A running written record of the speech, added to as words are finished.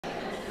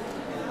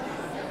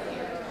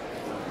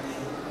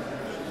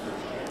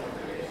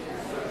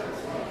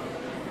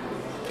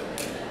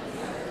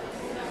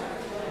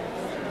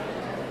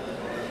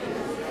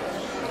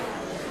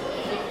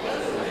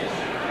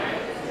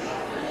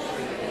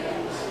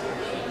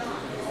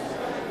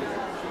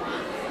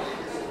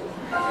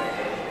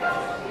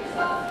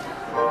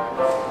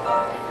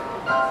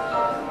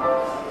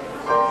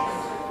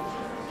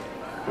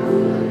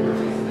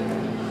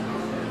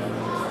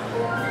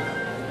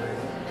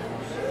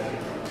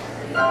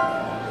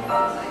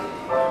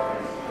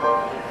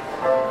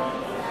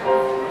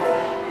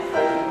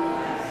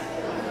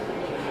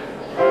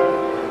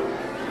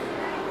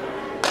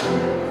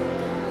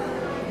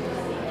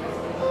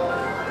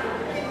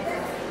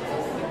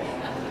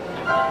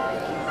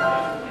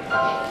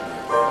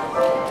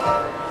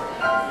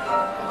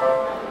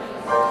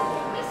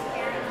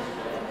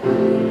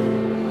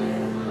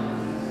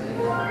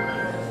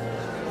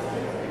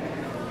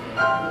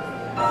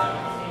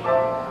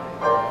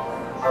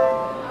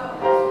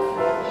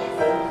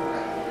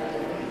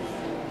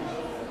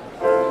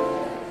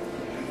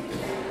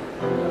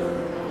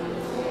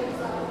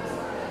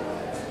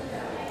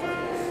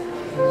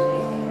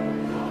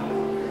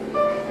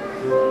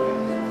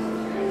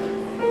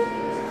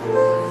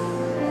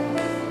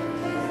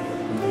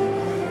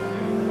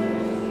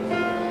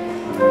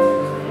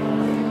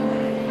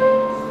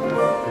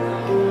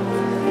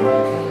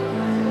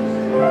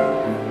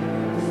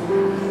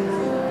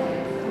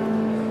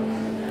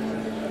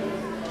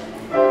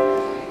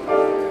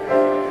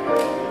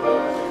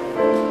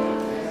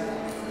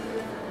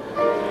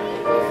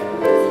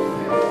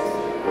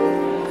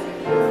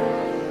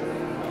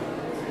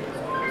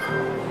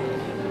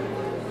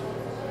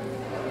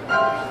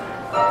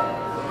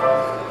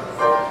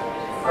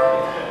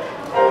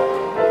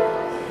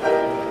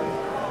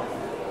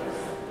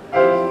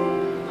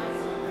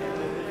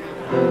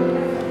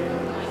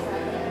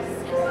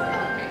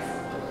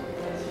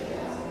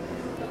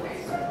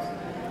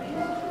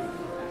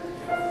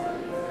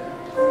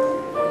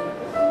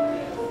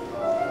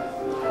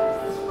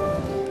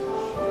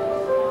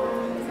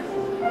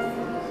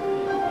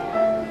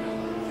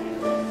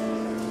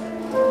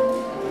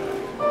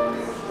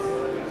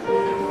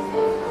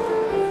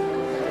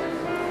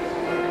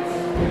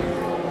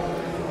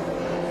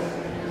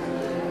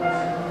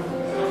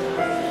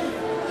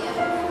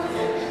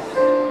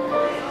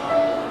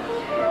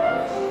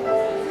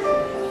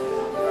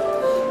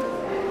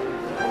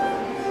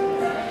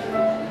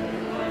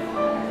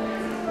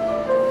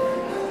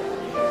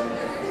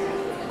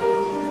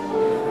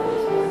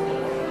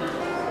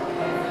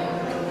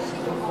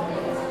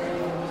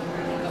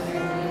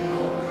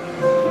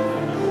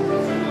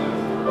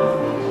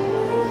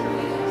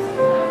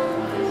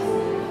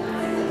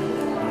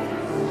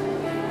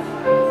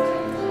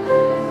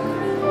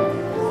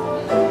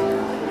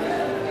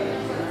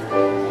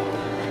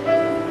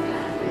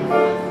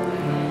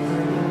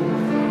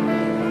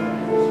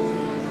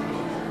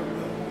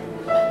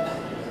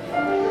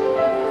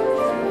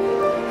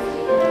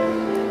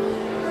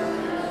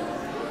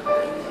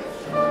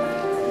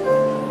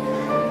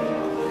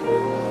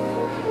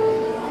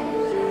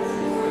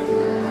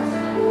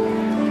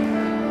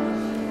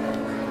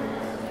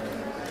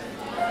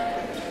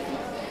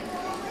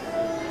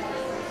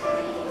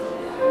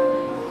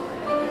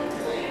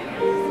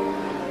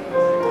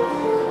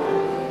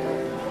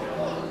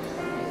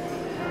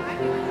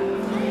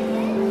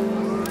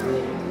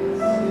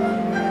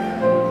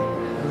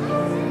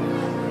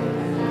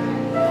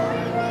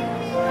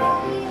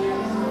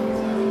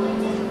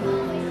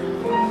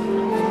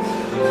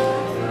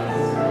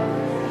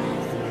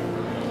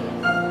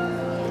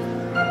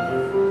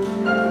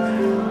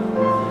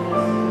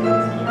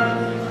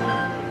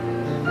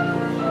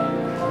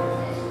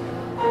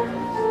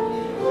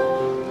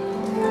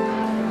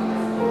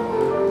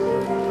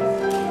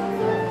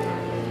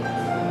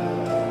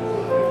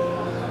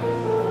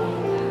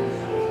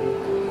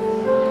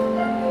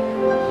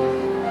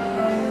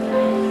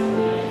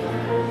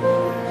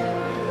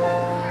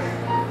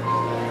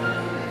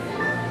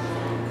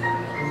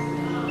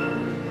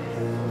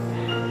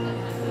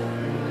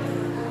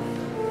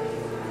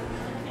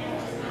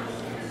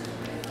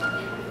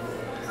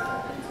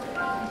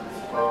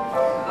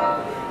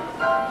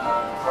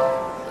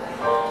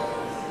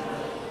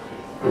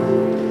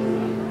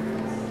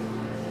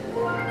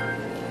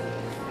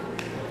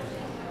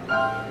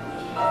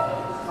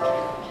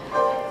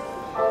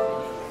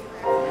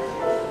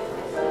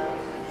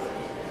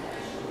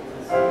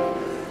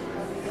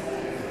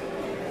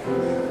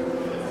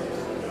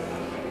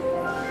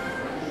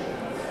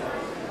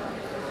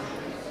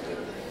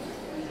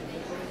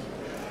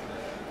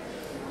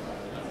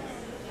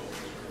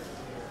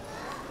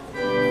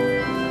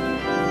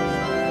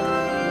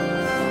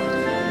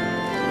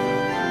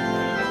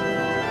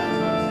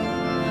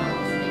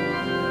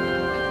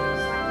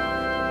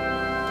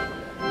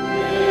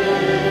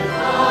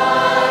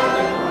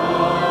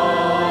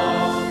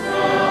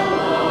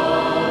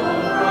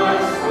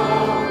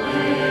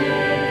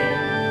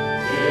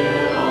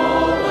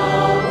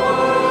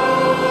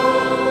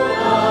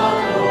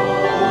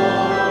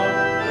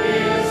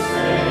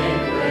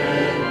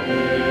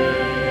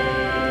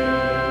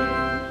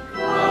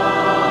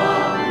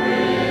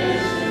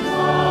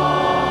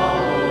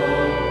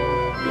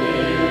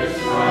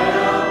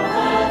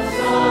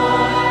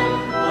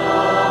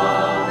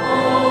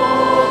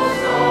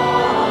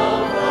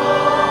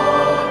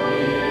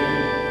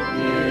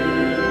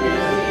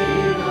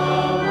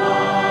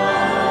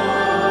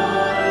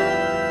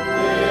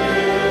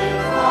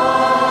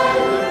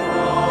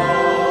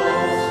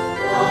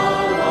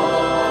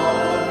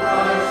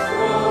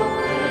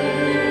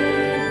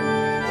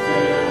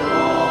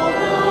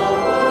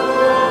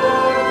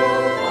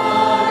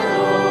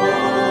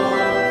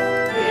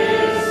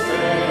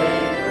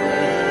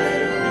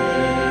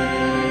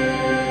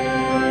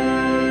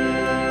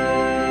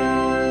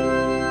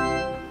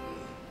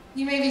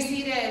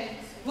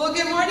Well,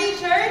 good morning,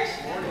 church.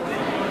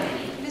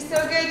 It is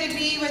so good to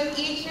be with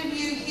each of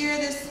you here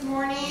this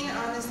morning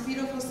on this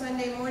beautiful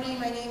Sunday morning.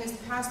 My name is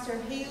Pastor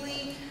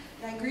Hayley,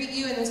 and I greet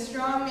you in the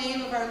strong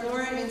name of our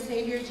Lord and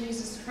Savior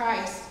Jesus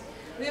Christ.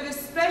 We have a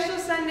special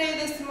Sunday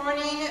this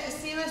morning.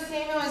 Silas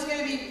Samuel is going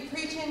to be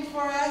preaching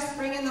for us,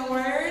 bringing the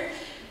word.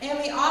 And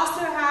we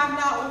also have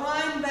not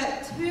one,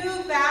 but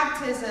 2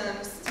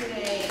 baptisms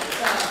today.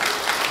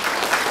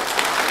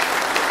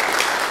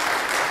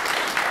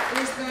 It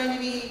is going to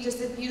be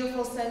just a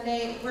beautiful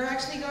Sunday. We're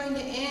actually going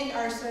to end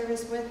our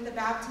service with the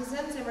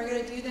baptisms, and we're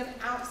going to do them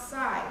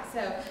outside.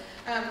 So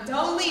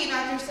don't leave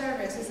after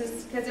service,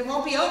 because it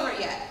won't be over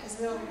yet.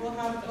 We'll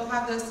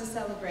have those to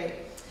celebrate.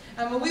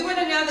 Well, we want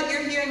to know that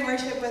you're here in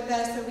worship with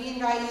us, so we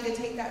invite you to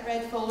take that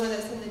red folder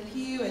that's in the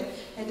pew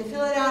and to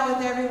fill it out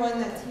with everyone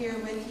that's here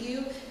with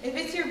you. If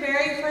it's your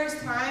very first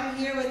time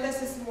here with us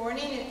this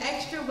morning, an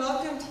extra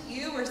welcome to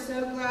you. We're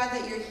so glad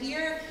that you're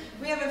here.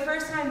 We have a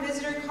first-time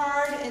visitor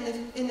card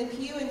in the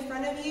pew in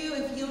front of you.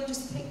 If you'll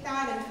just take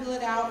that and fill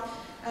it out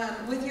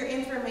with your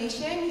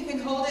information, you can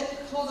hold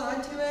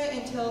on to it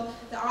until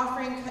the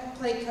offering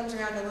plate comes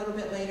around a little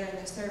bit later in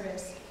the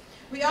service.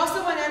 We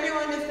also want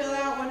everyone to fill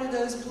out one of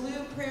those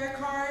blue prayer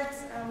cards.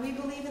 We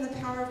believe in the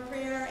power of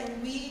prayer,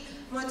 and we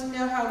want to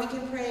know how we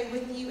can pray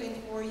with you and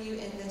for you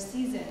in this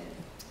season.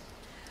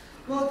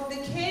 Well, the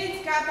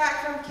kids got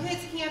back from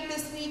kids camp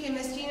this week, and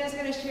Miss Gina's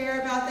going to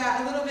share about that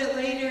a little bit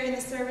later in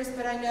the service,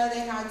 but I know they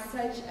had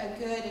such a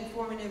good,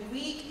 informative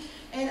week.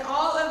 And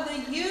all of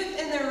the youth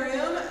in the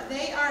room,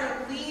 they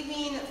are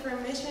leaving for a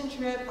mission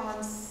trip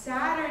on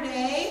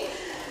Saturday.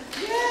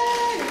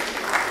 Yay!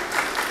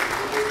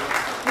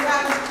 We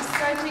have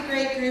such a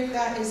great group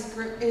that is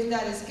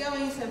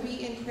going, so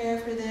be in prayer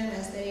for them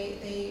as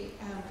they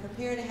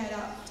prepare to head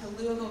out to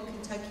Louisville,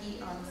 Kentucky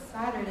on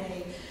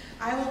Saturday.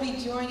 I will be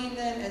joining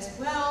them as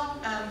well,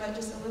 but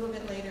just a little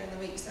bit later in the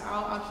week, so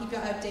I'll keep you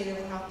updated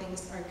with how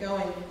things are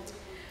going.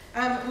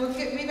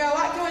 We've got a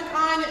lot going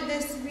on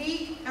this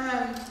week,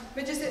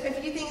 but just a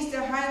few things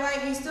to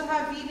highlight. We still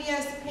have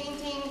VBS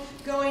painting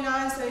going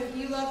on, so if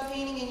you love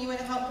painting and you want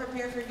to help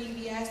prepare for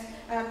VBS,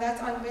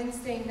 that's on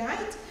Wednesday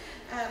night.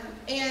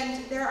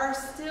 And there are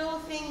still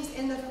things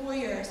in the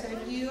foyer, so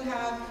if you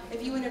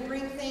want to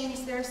bring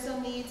things, there are still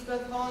needs,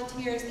 both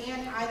volunteers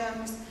and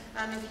items,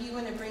 if you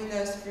want to bring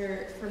those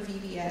for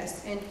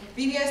VBS. And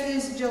VBS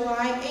is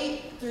July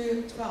 8th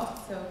through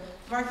 12th, so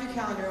mark your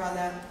calendar on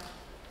that.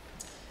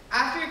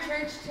 After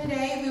church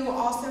today, we will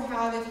also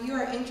have, if you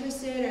are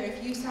interested or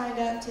if you signed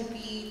up to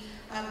be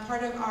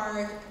part of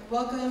our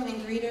welcome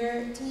and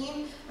greeter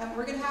team,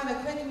 we're going to have a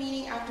quick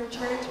meeting after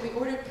church. We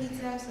ordered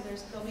pizza, so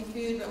there'll be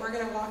food, but we're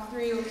going to walk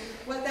through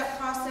what that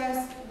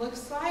process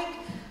looks like.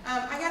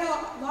 I got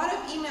a lot of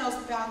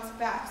emails bounced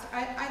back. So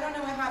I don't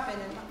know what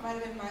happened. It might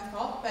have been my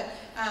fault, but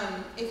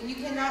if you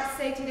cannot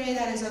say today,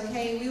 that is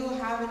okay. We will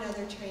have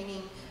another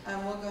training.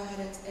 We'll go ahead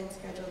and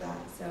schedule that.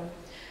 So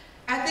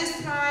at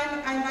this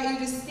time, I invite you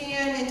to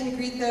stand and to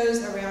greet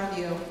those around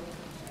you.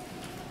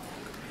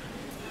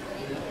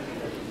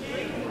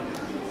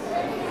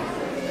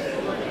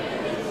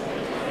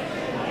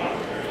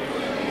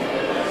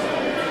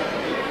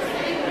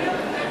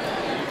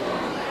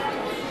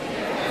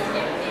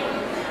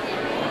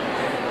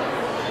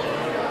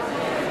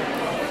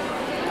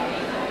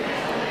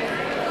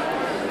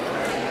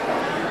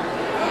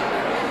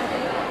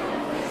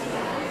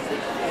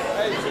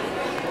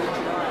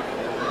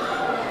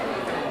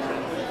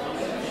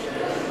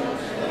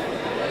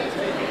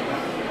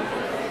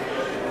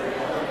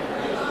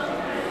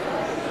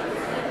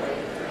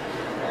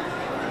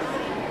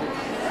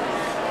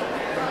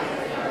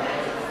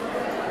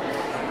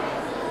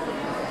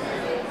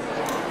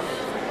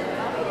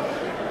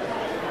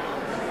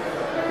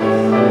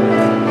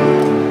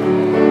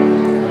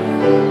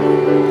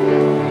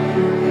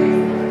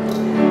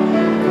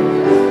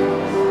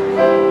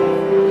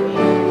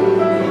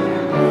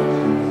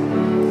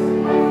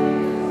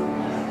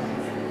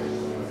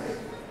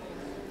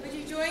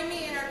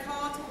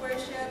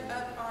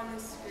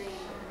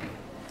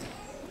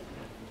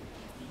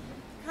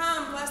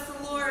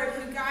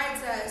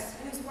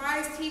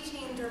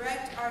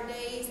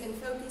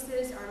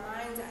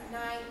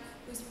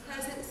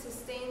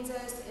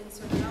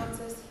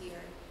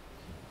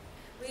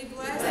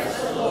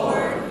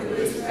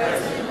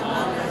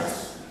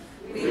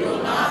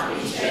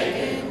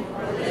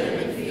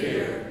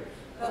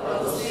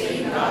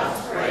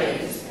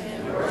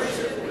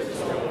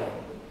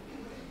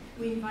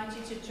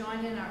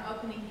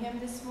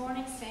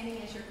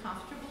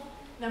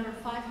 Number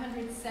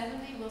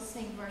 570, we'll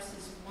sing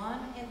verses 1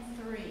 and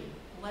 3,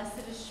 Blessed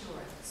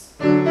Assurance.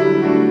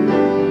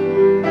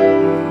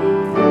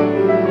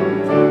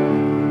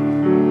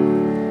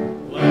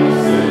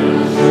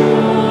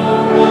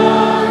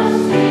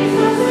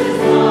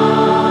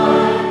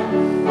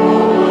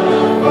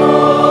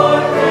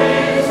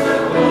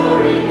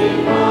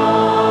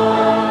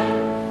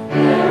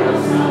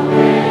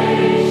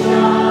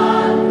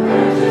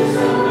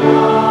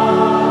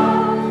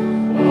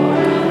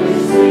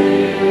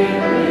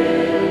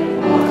 Spirit,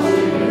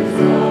 washing is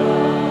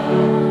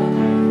done.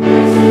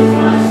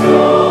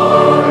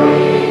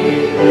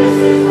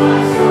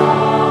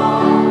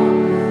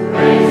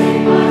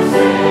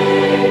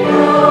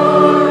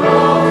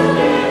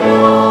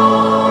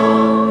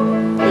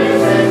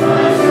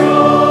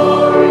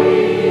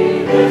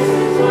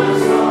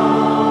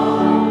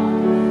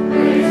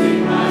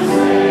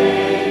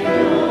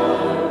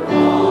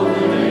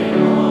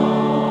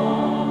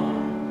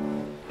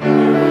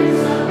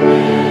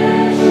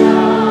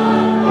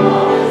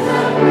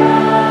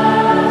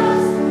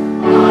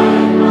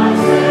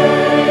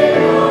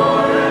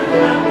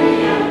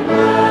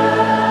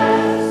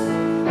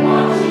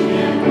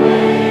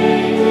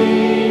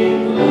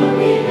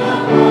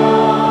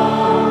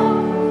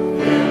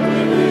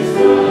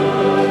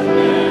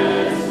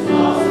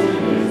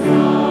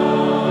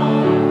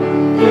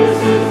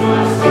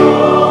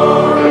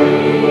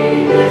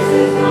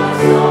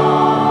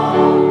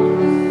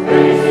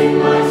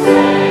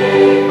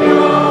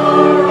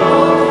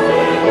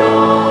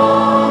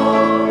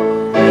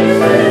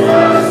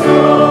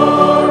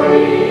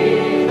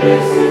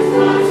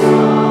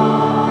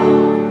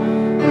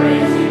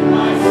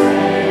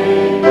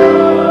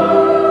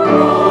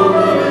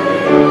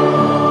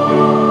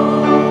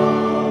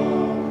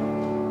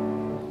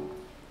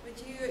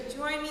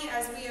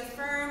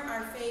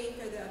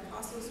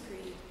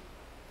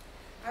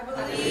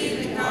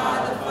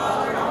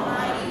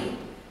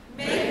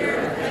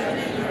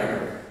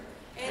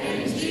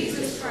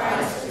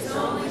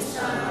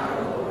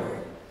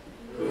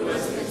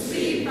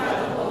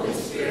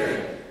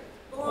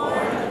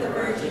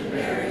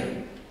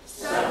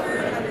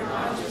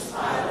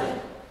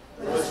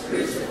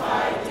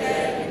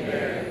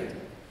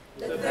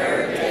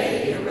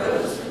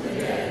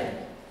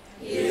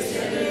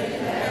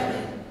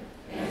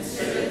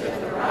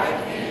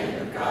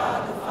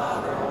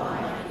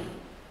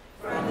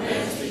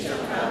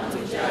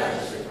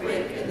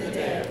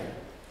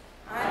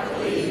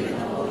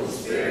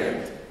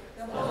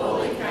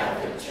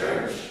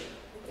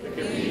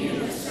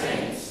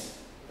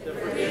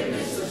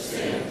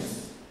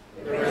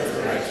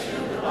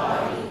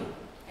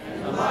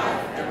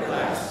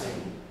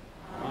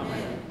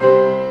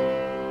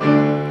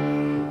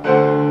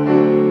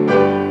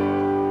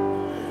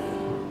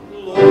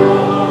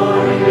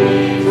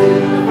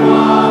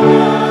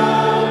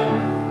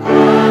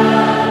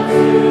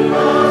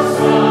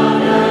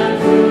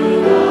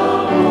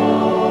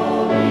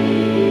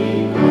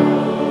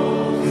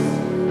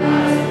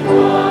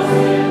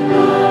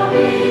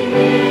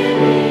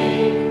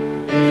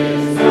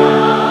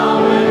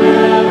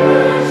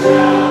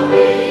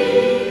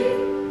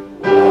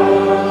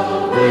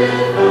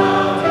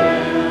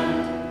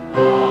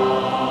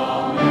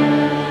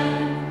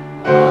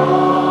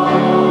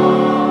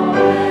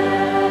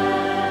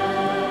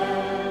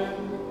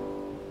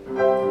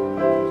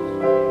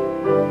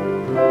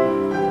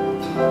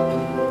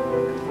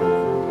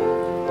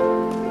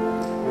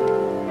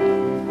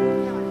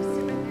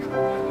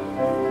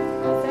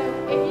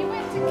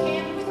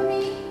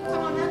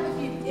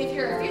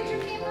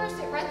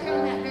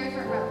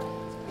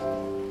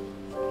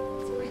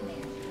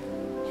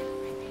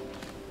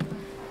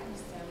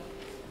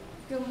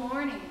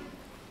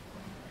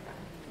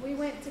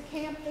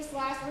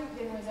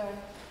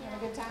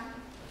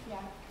 time.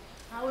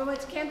 Yeah. We went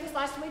to camp this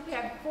last week. We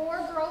had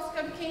 4 girls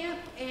go to camp,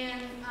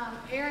 and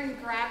Erin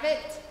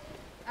Gravitt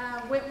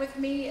went with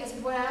me as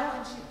well,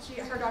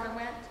 and her daughter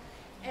went.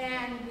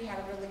 And we had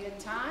a really good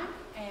time,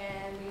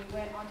 and we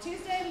went on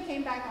Tuesday, we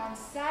came back on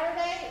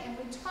Saturday, and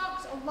we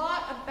talked a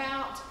lot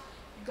about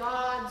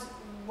God's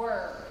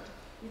Word.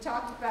 We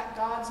talked about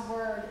God's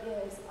Word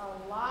is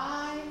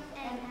alive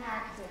and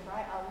active,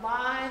 right?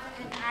 Alive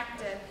and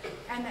active,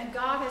 and that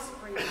God has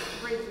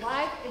breathed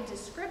life into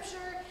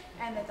Scripture,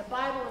 and that the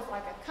Bible is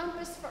like a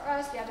compass for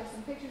us. Yeah, there's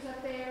some pictures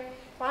up there.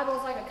 The Bible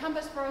is like a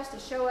compass for us to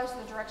show us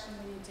the direction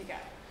we need to go.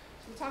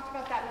 So we talked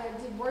about that.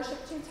 We did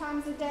worship 2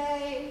 times a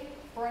day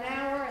for an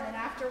hour, and then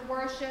after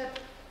worship,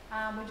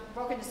 we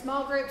broke into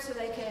small groups so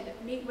they could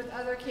meet with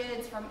other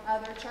kids from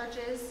other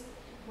churches.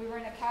 We were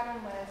in a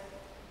cabin with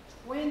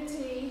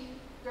 20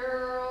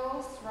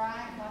 girls,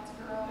 right? Lots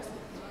of girls.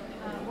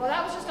 Well,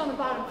 that was just on the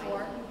bottom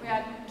floor. We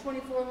had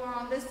 24 more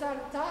on this side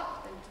of the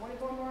top, and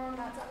 24 more on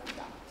that side of the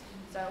top.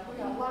 So we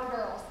got a lot of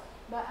girls.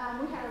 But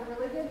we had a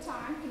really good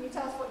time. Can you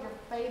tell us what your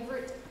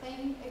favorite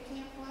thing at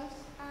camp was?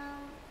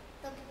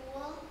 The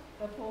pool.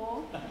 The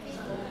pool?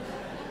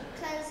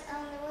 Because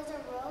there was a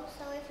rope,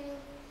 so if you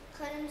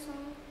couldn't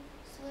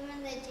swim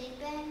in the deep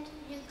end,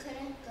 you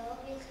couldn't go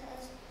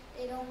because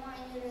they don't want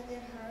you to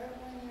get hurt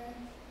when you're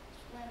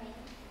swimming.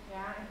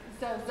 Yeah,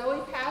 so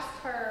Zoe passed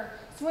her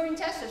swimming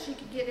test so she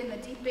could get in the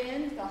deep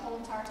end the whole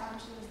entire time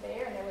she was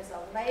there. And there was a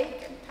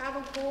lake and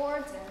paddle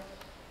boards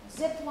and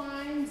zip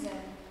lines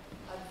and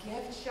a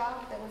gift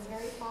shop that was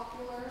very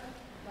popular.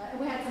 And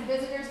we had some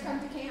visitors come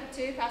to camp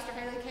too. Pastor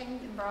Hayley came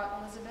and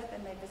brought Elizabeth,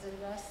 and they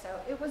visited us. So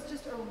it was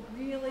just a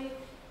really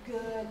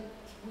good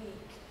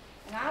week.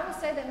 And I will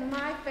say that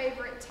my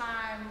favorite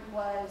time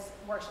was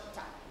worship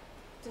time.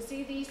 To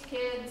see these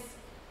kids,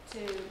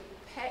 to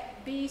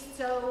be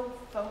so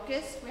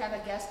focused. We had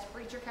a guest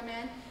preacher come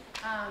in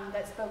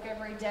that spoke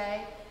every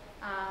day.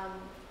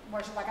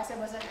 Worship, like I said,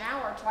 was an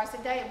hour twice a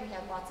day. We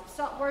had lots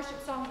of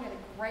worship songs. We had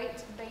a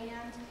great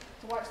band.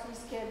 To watch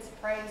these kids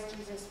praise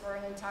Jesus for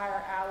an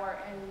entire hour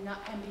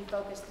and be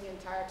focused the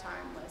entire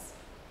time was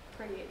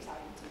pretty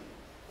exciting to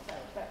me.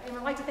 And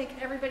I'd like to thank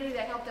everybody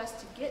that helped us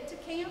to get to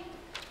camp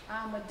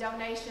with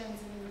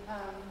donations and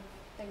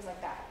things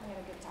like that. We had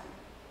a good time.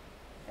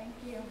 Thank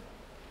you.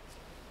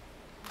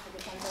 Have a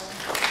good time, Zoe.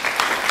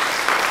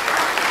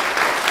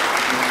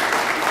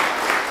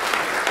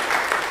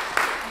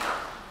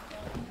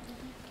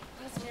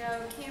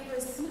 Camp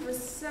was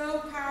so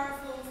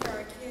powerful for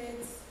our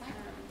kids,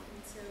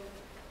 and so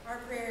our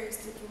prayer is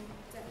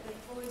that the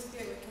Holy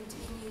Spirit would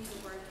continue to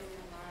work in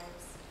their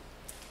lives.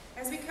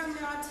 As we come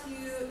now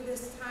to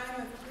this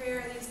time of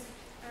prayer, these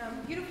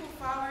beautiful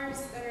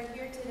flowers that are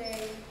here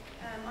today,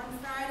 on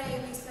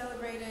Friday we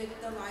celebrated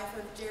the life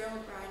of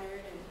Gerald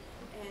Breinerd,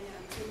 and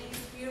so these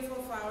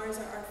beautiful flowers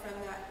are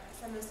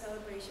from the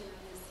celebration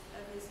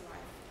of his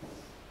life.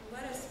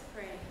 Let us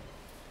pray.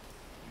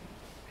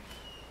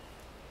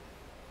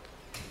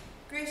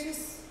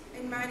 Gracious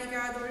and mighty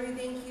God, Lord, we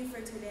thank you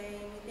for today,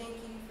 and we thank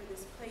you for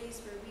this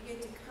place where we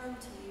get to come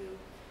to you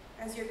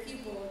as your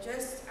people,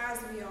 just as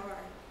we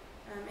are,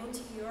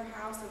 into your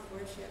house of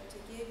worship to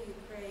give you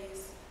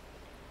praise.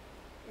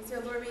 And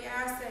so, Lord, we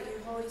ask that your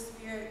Holy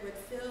Spirit would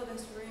fill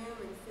this room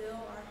and fill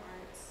our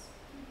hearts.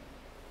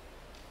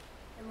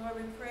 And Lord,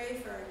 we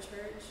pray for our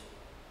church.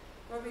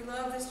 Lord, we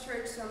love this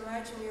church so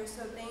much, and we are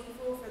so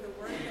thankful for the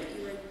work that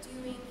you are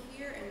doing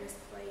here in this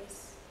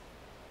place.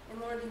 And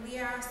Lord, we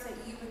ask that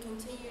you would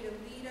continue to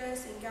lead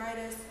us and guide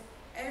us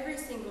every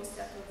single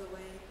step of the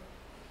way.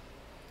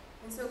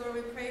 And so, Lord,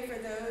 we pray for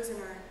those in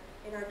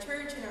our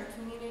church and our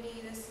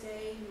community this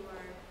day who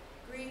are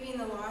grieving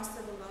the loss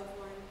of a loved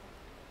one.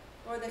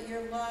 Lord, that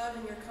your love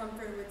and your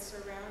comfort would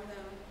surround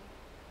them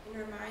and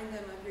remind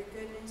them of your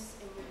goodness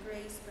and your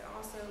grace, but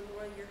also,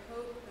 Lord, your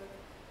hope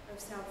of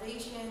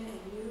salvation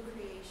and new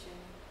creation.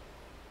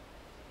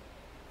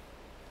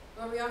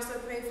 Lord, we also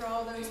pray for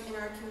all those in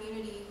our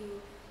community who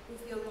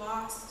feel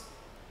lost,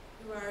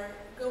 who are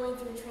going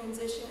through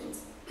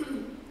transitions,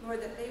 Lord,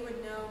 that they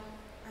would know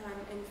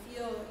and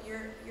feel your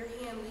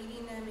hand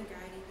leading them and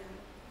guiding them.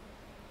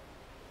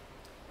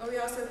 Lord, we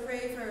also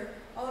pray for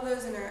all of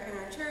those in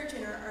our church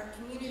and our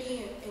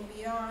community and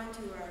beyond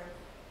who are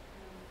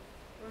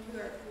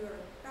Lord, who are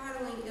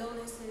battling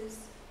illnesses,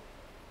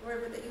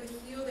 Lord, but that you would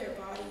heal their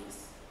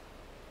bodies,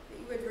 that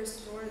you would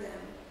restore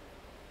them.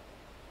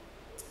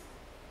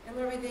 And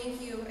Lord, we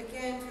thank you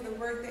again for the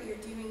work that you're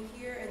doing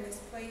here in this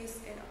place.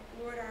 And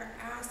Lord, our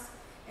ask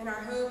and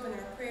our hope and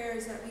our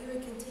prayers that we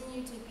would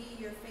continue to be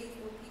your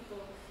faithful people,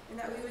 and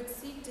that we would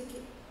seek to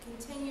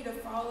continue to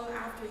follow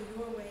after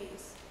your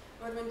ways.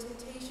 Lord, when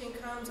temptation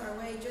comes our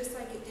way, just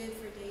like it did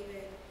for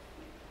David,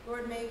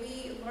 Lord, may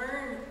we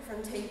learn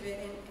from David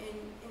and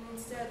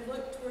instead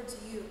look towards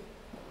you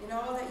in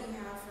all that you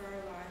have for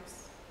our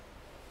lives.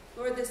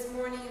 Lord, this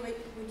morning,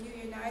 would you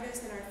unite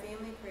us in our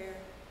family prayer?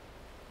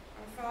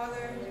 Our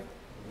Father,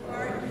 who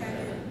art in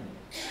heaven,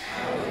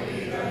 hallowed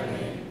be thy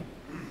name.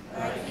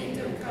 Thy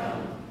kingdom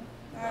come,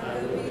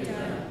 thy will be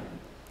done,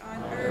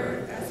 on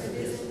earth as it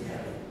is in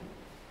heaven.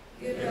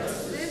 Give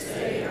us this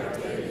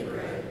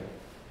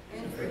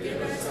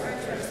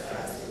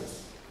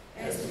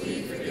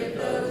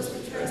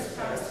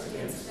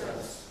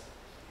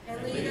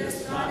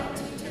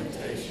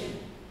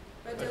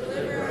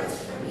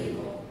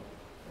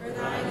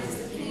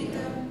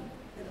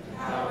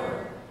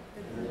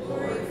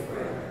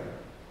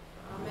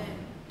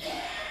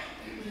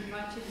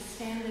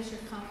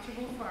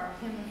comfortable for our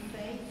hymn of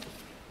faith,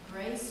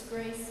 Grace,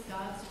 Grace,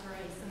 God's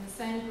Grace. And the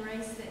same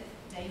grace that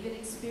David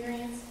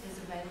experienced is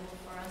available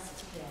for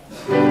us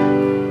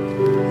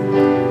today.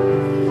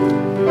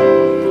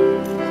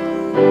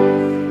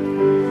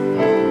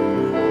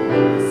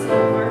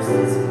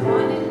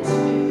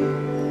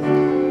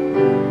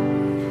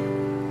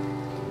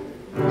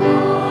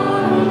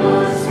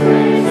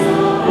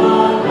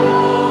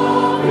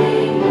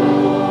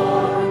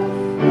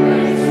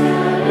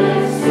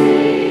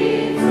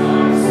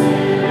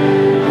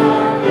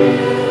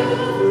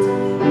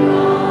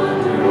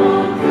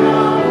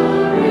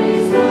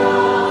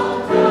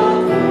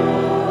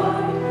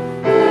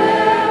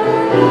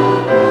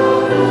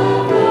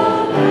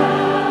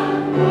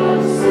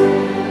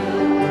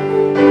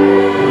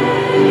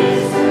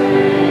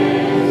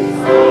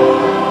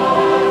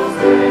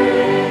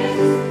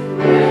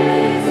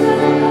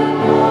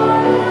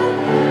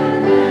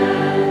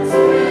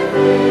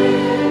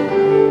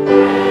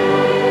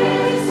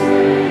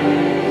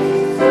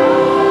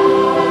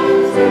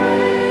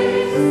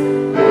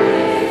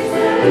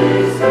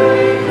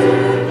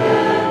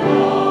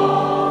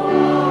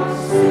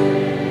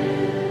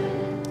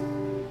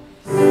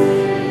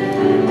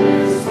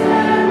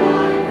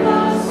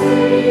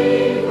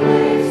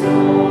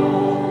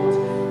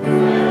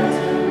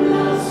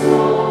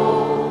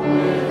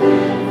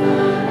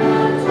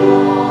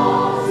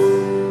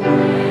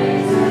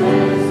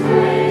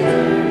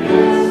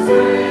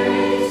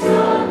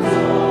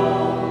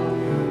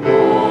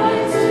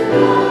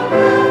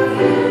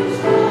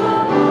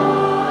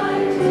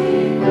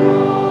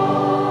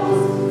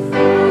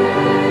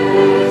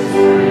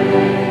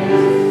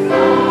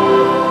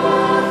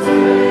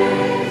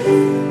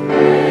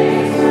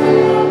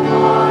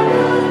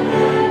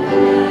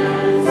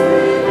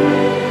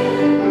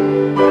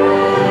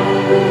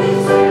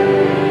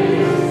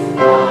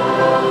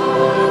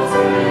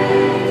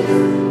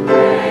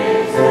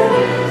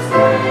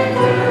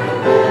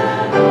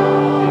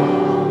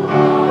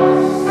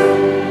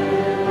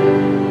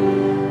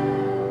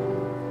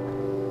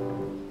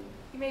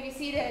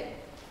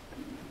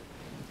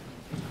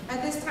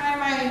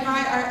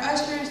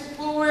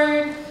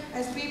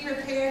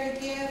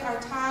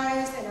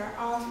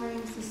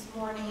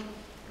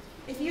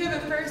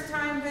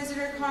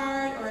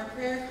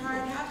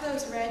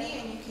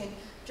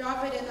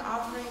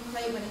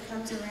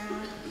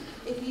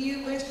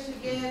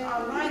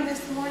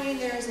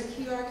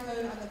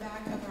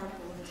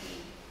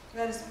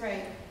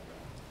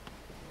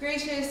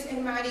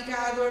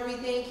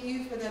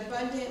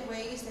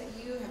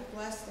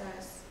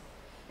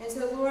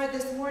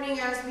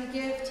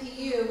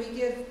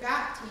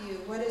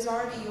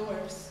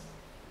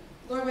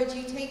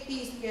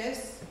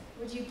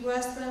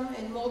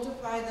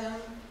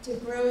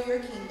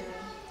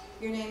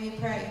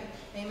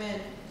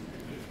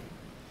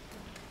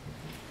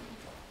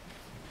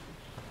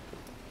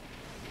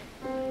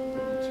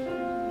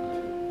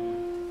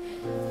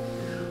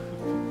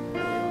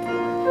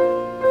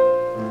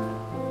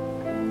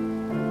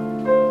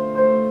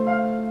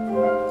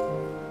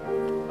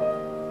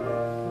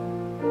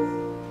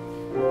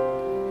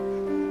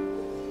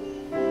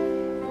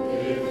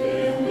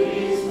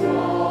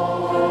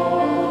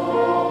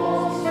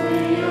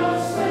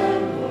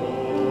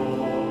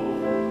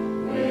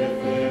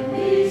 Within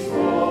these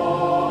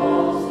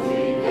walls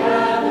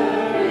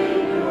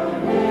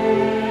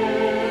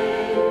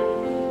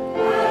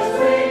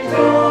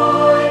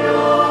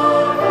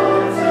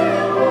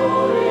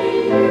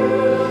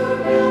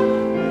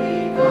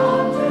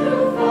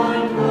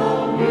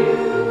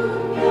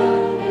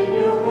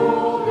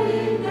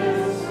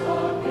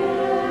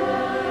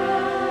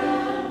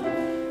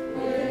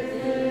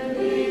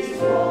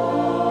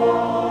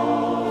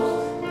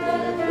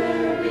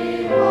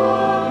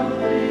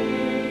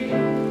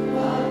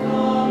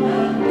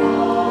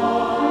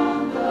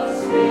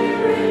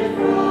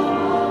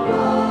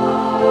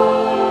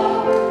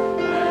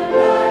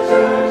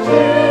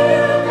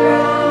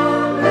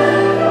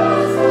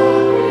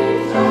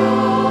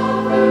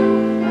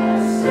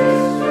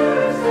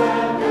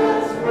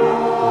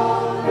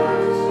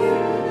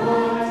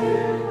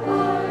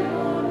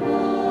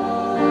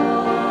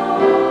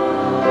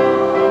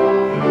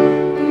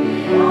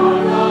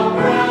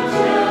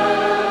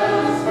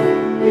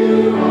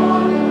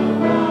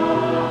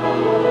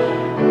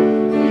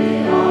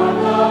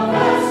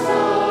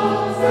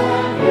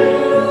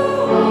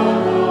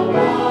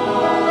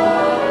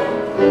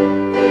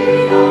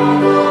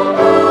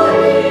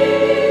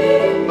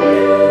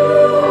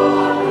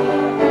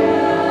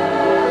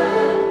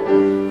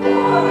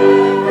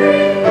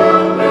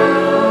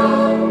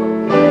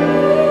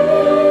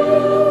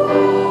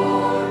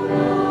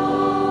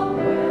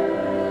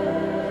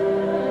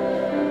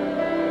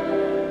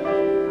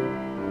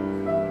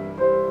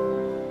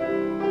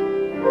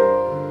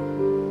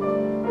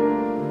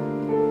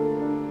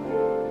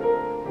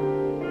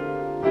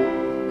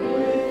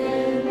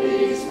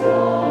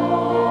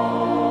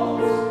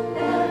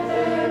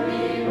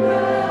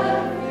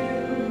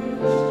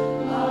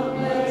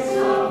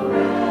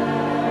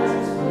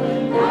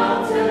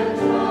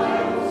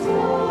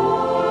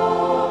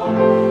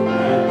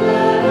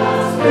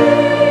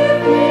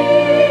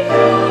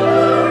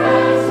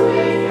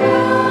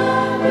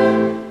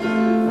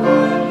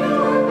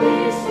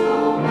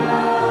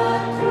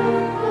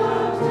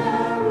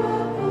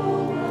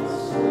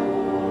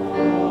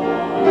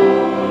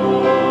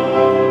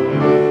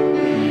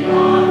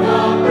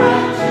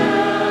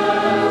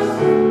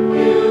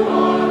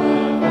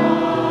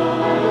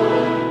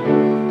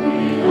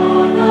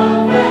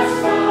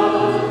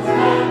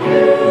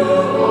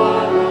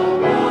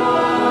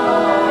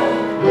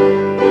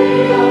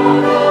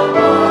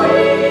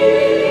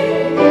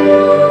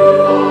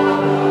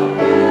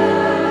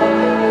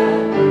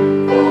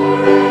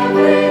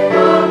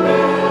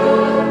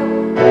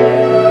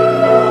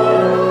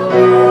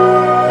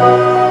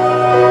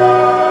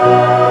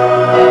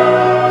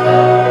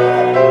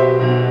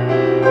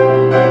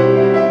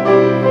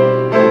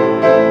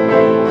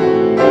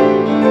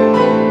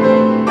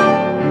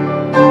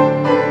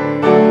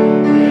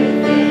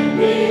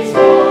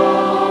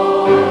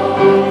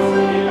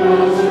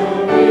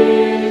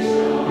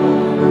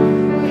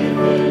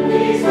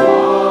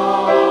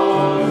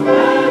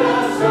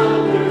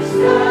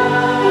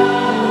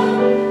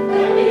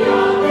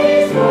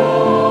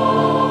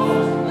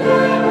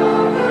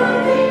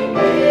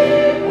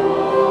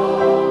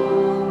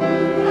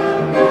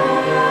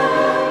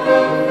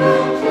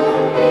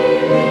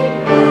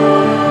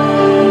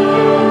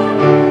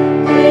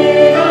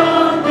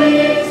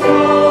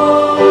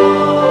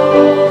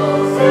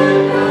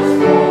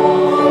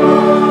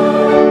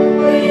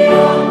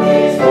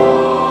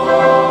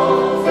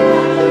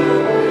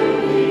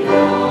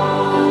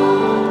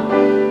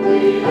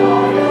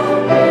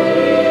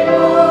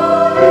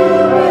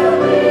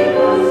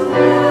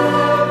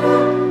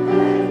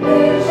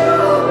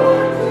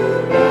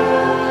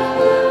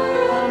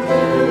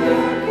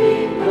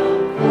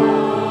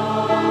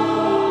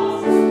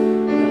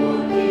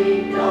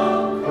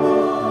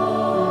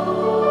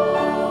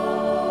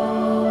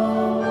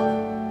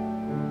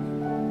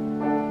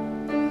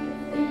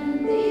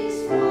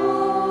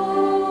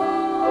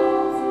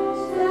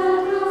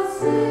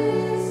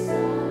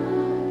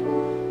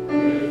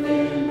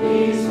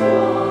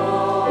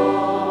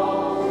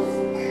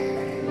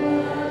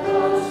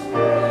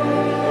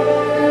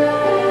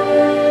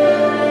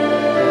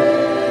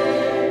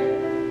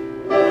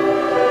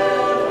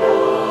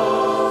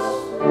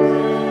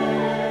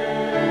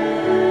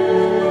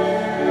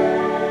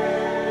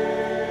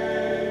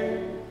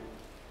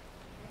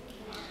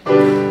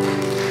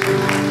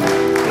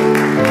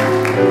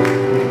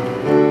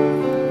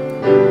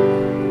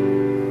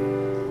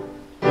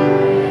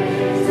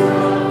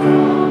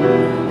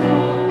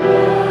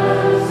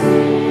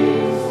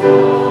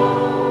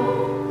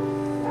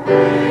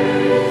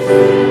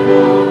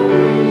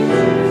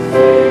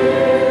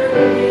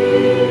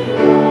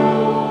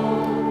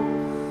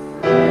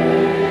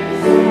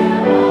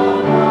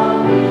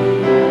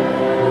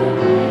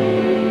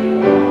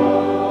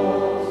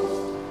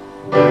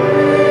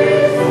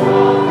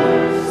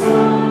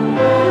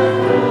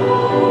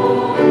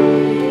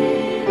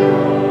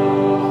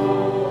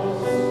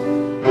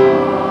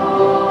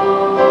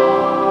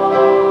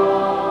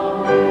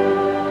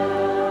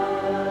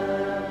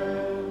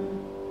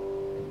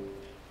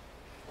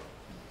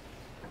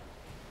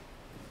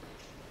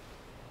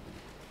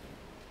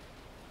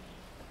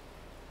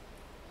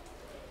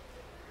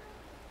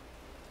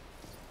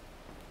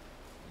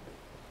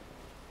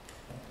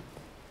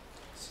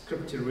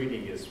scripture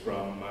reading is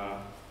from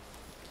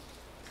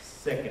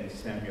 2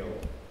 Samuel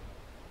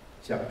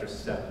chapter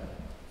 7,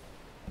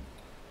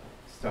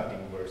 starting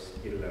verse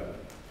 11.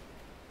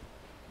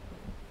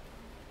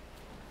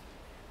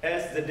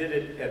 As they did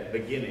it at the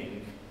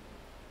beginning,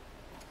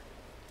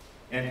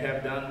 and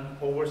have done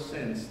ever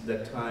since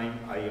the time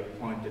I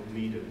appointed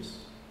leaders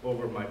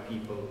over my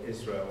people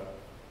Israel,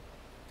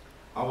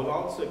 I will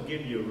also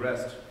give you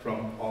rest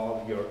from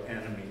all your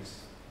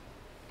enemies.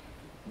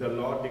 The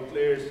Lord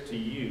declares to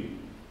you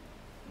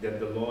that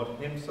the Lord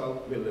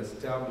himself will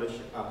establish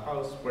a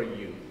house for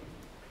you.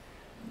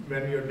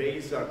 When your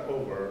days are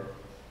over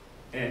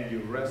and you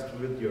rest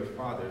with your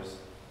fathers,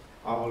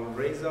 I will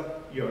raise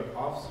up your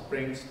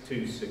offspring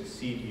to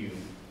succeed you,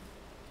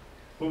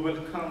 who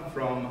will come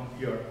from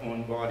your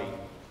own body,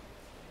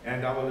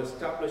 and I will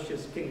establish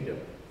his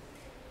kingdom.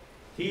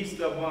 He's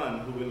the one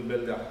who will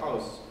build a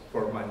house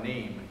for my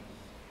name,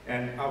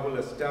 and I will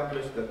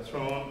establish the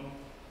throne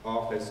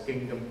of his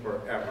kingdom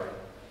forever.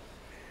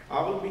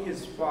 I will be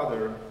his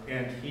father,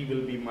 and he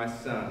will be my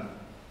son.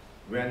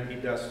 When he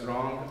does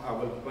wrong, I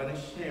will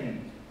punish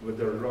him with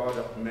the rod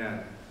of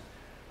men,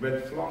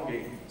 with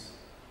floggings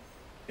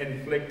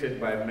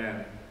inflicted by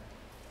men.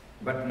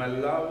 But my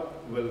love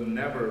will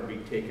never be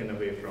taken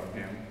away from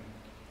him,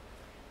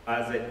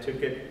 as I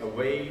took it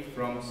away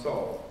from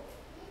Saul,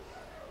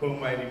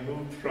 whom I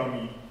removed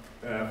from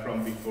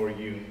before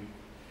you.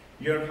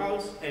 Your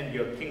house and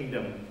your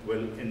kingdom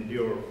will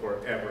endure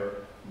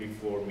forever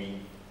before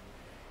me.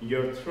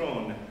 Your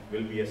throne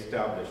will be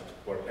established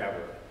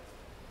forever.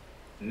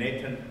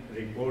 Nathan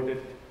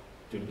reported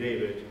to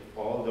David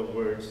all the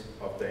words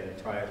of the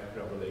entire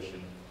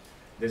revelation.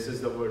 This is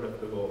the word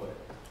of the Lord.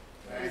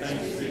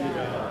 Thanks be to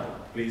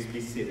God. Please be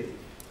seated.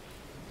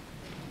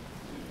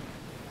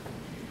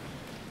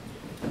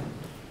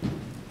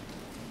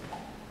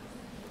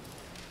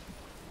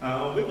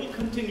 We will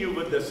continue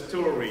with the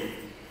story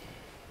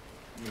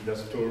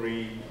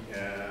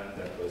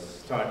that was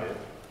started.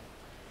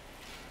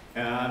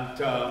 And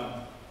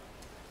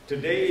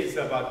today is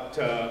about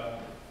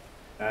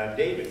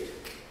David.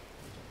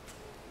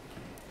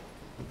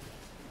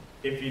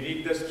 If you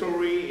read the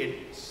story,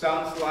 it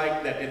sounds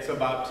like that it's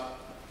about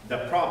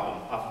the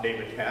problem of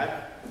David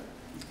had.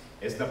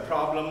 It's the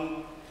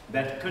problem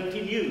that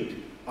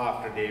continued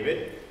after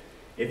David.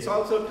 It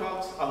also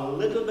talks a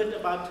little bit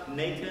about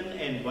Nathan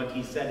and what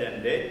he said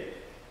and did.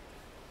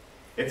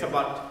 It's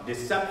about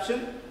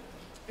deception.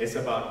 It's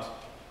about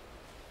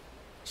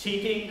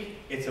cheating.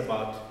 It's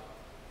about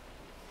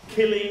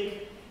killing.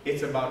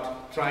 It's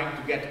about trying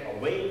to get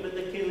away with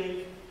the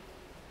killing.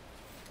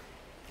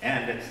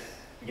 And it's,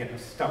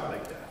 stuff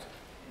like that.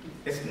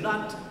 It's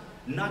not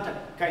a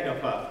kind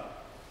of a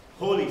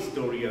holy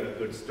story or a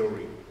good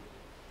story.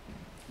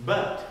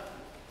 But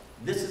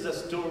this is a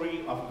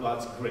story of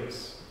God's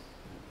grace.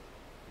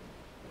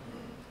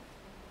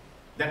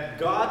 That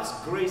God's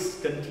grace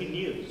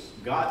continues.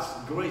 God's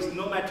grace,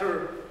 no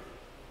matter,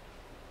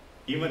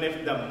 even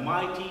if the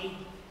mighty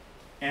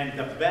and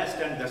the best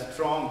and the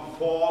strong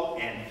fall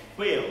and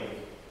fail,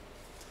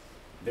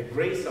 the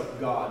grace of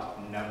God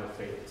never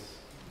fails.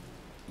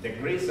 The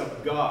grace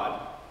of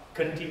God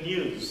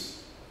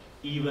continues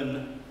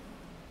even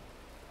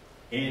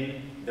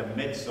in the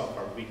midst of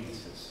our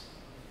weaknesses.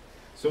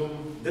 So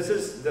this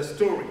is the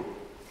story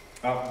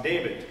of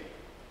David.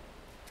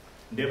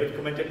 David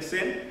committed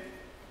sin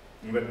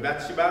with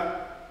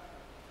Bathsheba,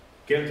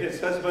 killed his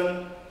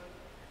husband,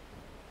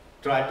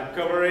 tried to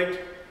cover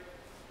it,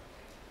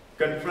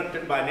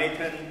 confronted by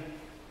Nathan,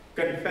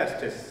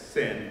 confessed his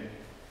sin,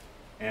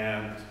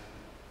 and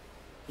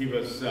he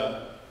was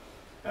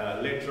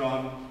later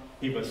on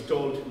he was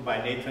told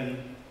by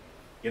Nathan,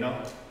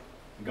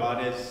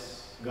 God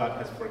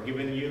has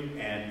forgiven you,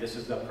 and this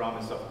is the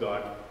promise of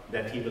God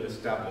that he will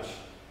establish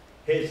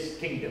his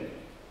kingdom,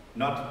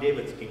 not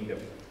David's kingdom,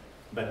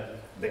 but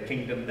the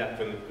kingdom that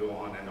will go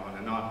on and on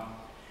and on.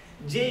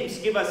 James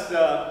gives us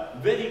a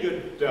very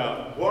good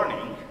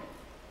warning.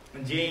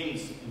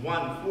 James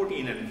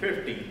 1:14 and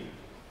 15.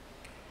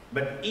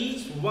 But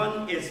each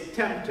one is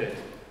tempted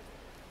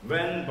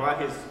when by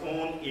his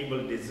own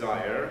evil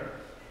desire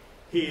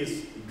he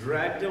is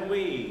dragged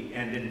away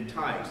and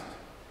enticed.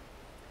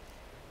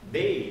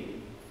 They,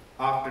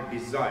 after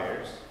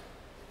desires,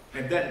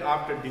 and then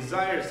after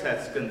desires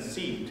has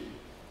conceived,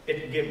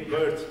 it gives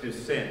birth to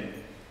sin.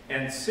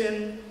 And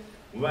sin,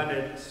 when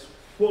it's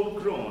full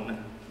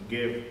grown,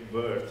 gives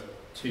birth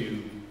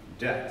to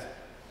death.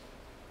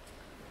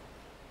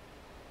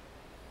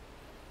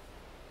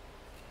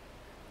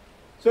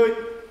 So it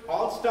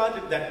all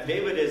started that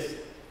David is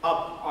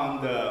up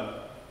on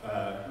the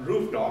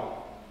rooftop.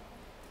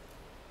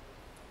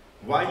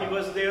 Why he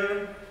was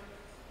there,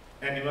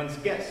 anyone's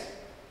guess.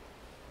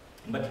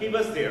 But he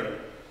was there.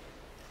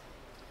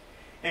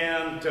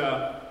 And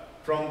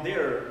from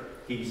there,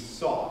 he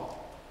saw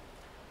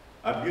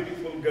a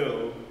beautiful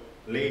girl,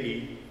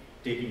 lady,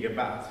 taking a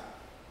bath.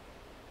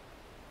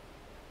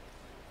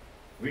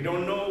 We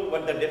don't know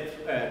what the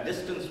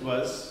distance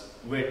was,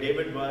 where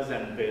David was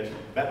and where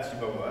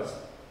Bathsheba was.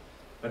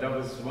 But I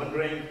was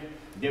wondering,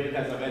 David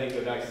has a very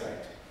good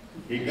eyesight.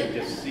 He could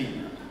just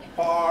see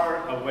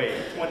far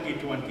away,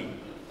 20/20.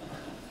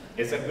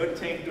 It's a good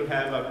thing to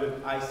have a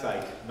good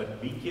eyesight,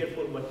 but be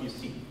careful what you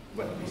see,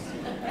 what we see.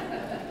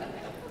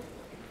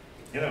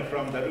 You know,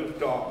 from the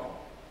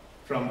rooftop,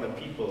 from the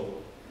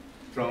people,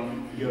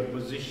 from your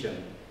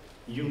position,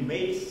 you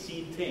may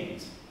see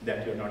things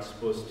that you're not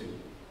supposed to.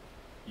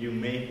 You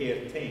may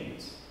hear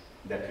things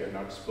that you're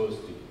not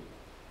supposed to.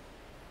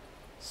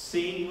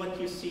 Seeing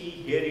what you see,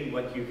 hearing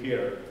what you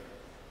hear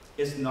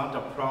is not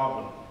a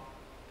problem.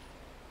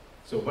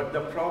 So what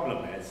the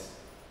problem is,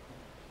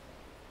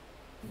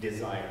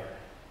 desire.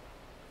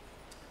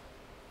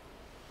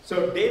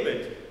 So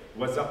David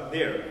was up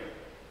there,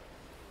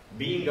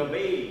 being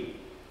away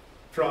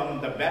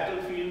from the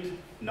battlefield,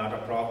 not a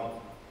problem.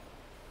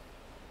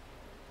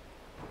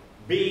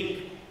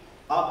 Being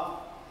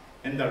up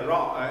in the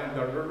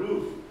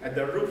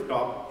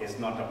rooftop is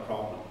not a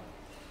problem.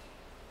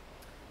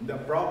 The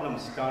problem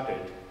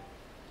started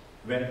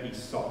when he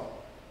saw.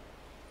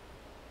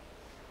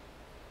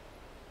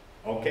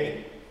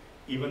 Okay?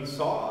 Even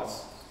saw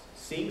us,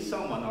 seeing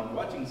someone or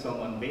watching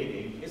someone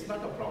bathing is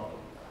not a problem.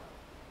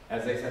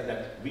 As I said,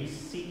 that we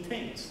see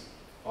things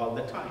all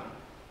the time.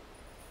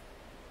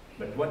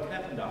 But what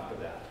happened after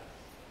that?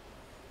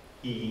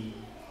 He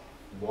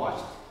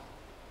watched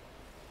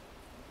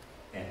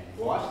and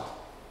watched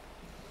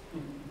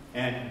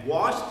and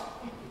watched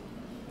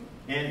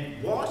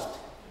and watched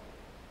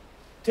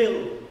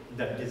till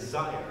the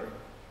desire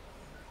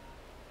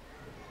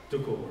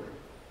took over.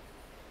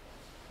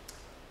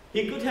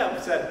 He could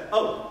have said,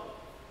 "Oh,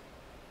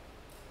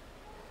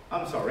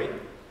 I'm sorry,"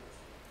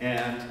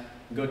 and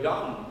go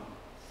down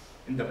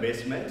in the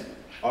basement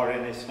or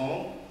in his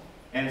home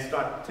and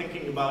start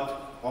thinking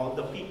about all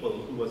the people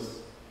who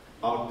was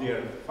out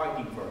there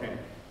fighting for him.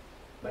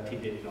 But he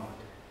did not.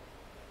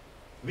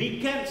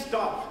 We can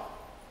stop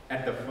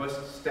at the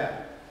first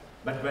step,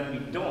 but when we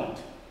don't,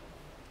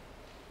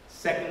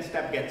 second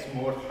step gets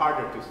more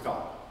harder to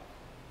stop.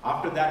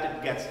 After that,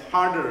 it gets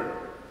harder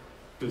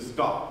to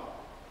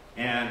stop.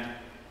 And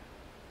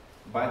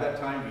by that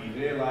time,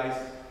 we realize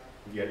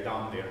we are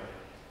down there.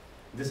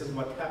 This is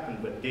what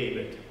happened with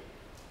David.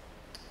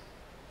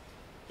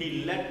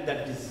 He let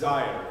that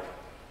desire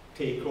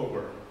take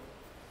over.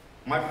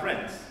 My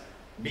friends,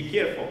 be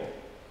careful.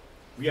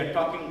 We are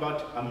talking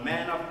about a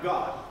man of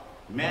God,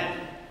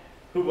 man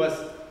who was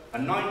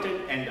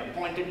anointed and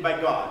appointed by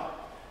God,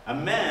 a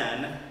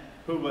man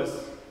who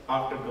was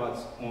after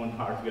God's own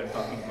heart. We are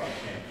talking about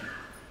him.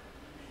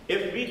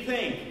 If we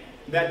think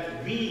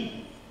that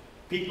we,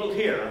 people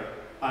here,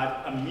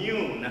 are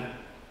immune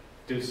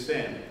to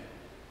sin,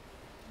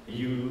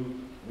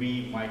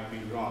 we might be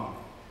wrong.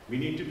 We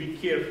need to be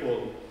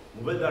careful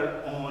with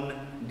our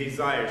own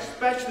desires,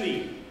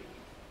 especially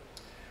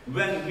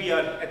when we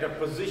are at a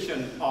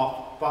position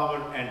of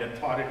power and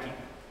authority.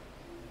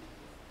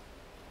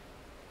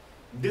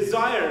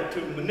 Desire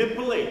to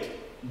manipulate,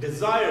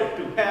 desire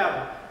to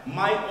have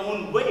my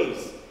own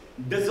ways,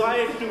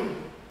 desire to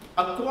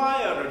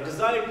acquire, or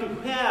desire to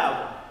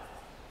have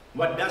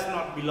what does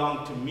not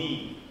belong to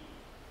me.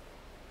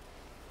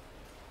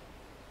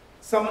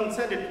 Someone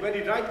said it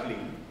very rightly,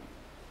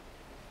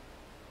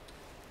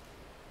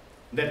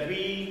 that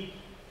we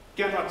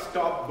cannot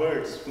stop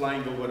birds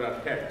flying over our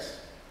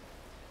heads,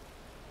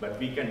 but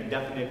we can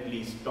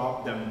definitely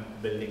stop them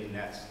building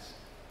nests.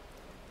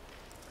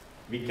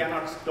 We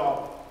cannot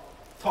stop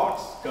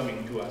thoughts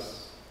coming to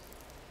us.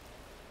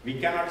 We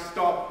cannot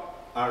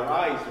stop our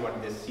eyes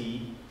what they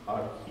see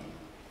or hear.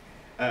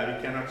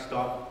 We cannot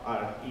stop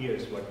our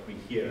ears what we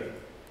hear,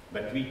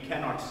 but we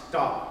cannot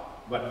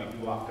stop what we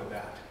do after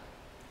that.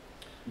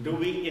 Do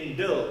we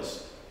indulge?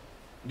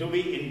 Do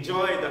we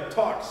enjoy the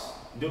thoughts?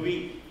 Do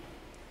we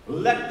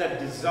let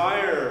the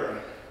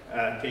desire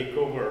take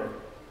over?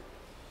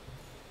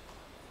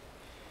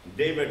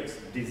 David's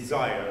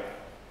desire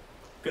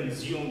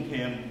consumed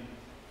him,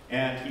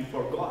 and he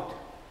forgot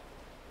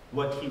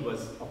what he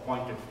was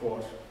appointed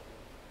for,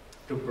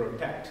 to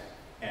protect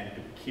and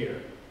to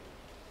care.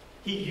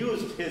 He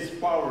used his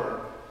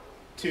power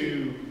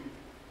to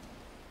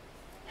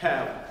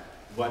have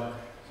what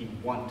he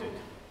wanted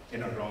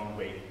in a wrong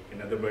way.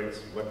 In other words,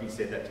 what we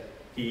say, that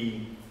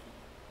he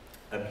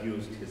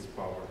abused his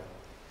power.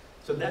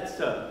 So that's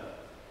a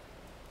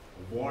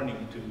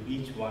warning to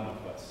each one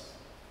of us.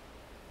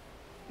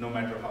 No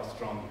matter how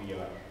strong we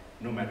are,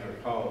 no matter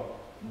how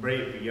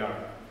brave we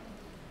are,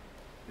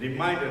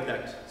 reminder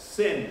that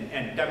sin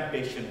and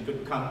temptation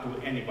could come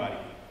to anybody.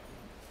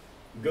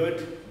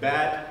 Good,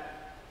 bad,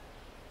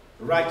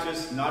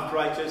 righteous, not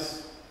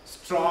righteous,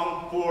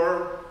 strong,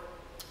 poor,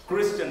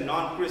 Christian,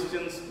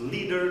 non-Christians,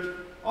 leader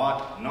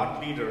or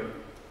not leader.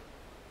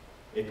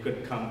 It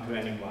could come to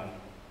anyone.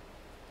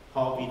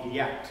 How we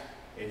react,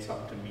 it's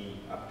up to me,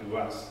 up to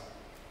us.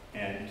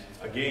 And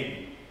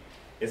again,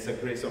 it's the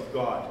grace of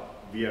God.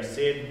 We are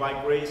saved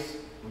by grace,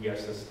 we are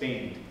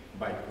sustained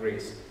by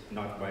grace,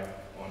 not by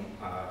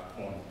our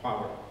own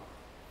power.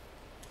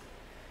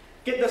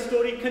 Okay, the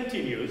story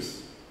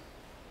continues.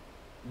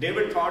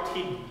 David thought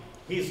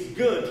he's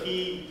good.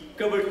 He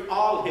covered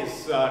all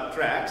his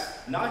tracks.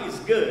 Now he's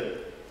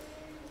good.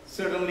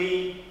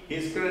 Suddenly,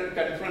 he's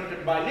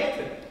confronted by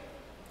Nathan.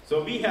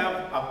 So we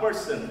have a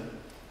person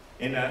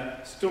in a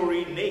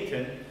story,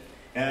 Nathan,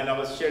 and I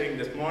was sharing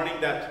this morning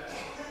that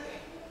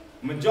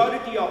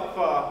majority of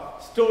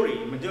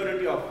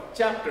majority of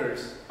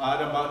chapters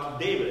are about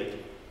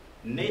David.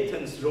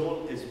 Nathan's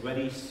role is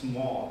very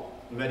small,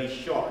 very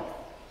short,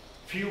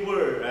 few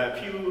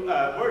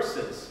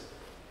verses,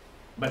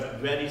 but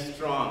very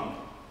strong.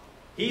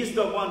 He's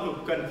the one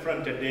who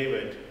confronted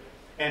David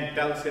and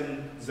tells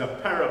him the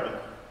parable.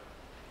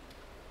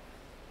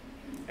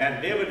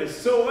 And David is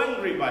so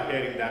angry by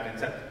hearing that and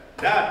said,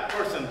 that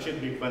person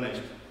should be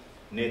punished.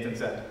 Nathan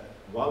said,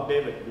 well,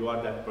 David, you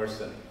are that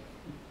person.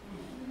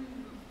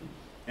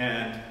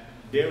 And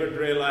David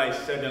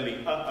realized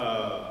suddenly,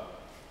 I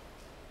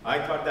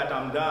thought that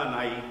I'm done.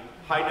 I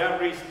hide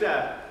every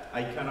step.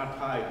 I cannot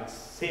hide.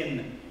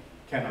 Sin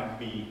cannot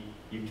be.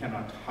 You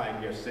cannot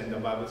hide your sin. The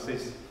Bible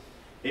says,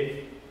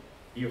 if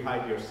you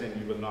hide your sin,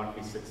 you will not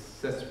be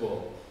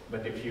successful.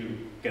 But if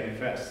you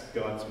confess,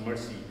 God's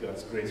mercy,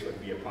 God's grace will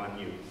be upon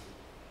you.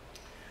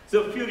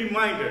 So a few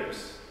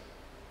reminders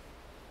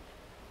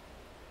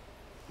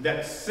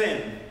that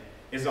sin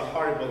is a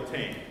horrible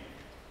thing.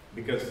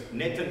 Because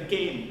Nathan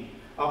came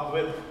up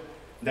with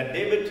that,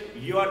 David,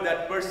 you are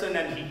that person,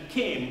 and he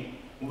came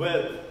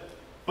with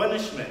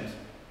punishment.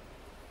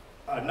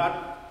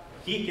 Not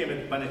he came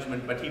with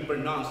punishment, but he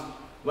pronounced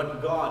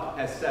what God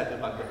has said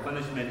about the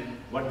punishment,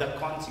 what the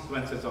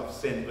consequences of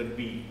sin would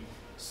be.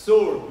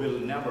 Sword will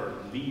never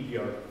leave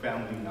your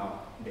family now,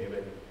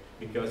 David,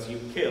 because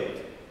you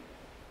killed.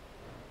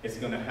 It's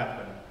going to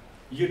happen.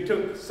 You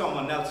took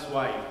someone else's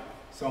wife,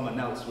 someone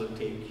else will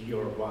take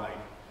your wife.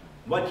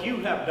 What you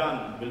have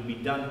done will be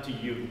done to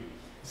you.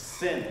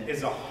 Sin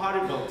is a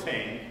horrible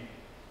thing,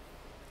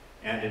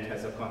 and it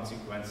has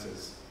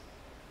consequences.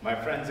 My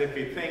friends, if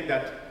we think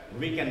that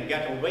we can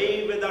get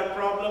away with our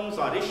problems,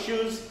 our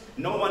issues,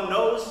 no one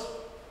knows,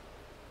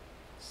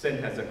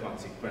 sin has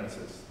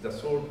consequences. The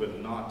sword will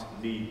not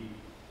leave.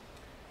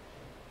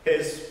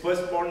 His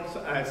firstborn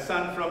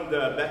son from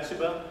the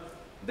Bathsheba,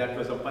 that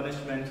was a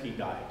punishment, he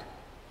died.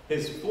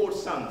 His 4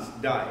 sons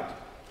died.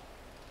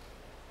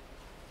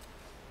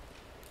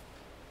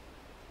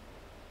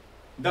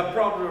 The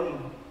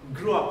problem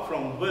grew up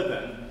from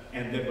within,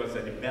 and there was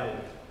a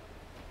rebellion.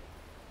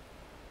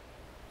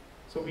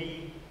 So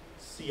we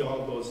see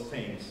all those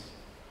things,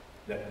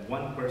 that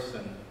one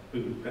person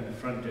who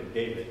confronted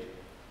David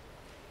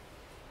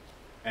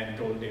and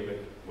told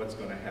David what's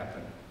going to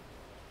happen.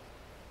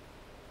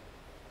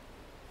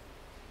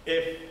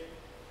 If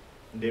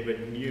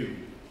David knew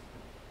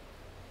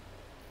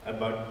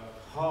about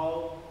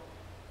how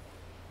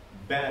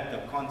bad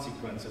the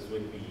consequences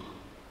would be,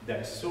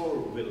 that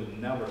sword will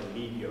never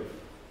leave your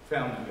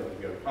family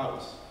or your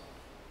house,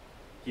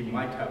 he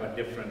might have a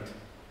different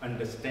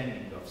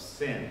understanding of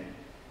sin.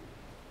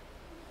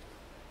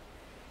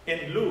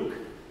 In Luke,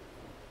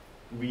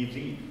 we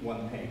read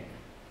one thing.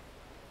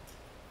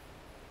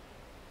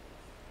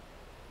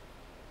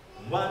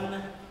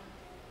 One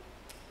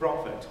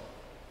prophet,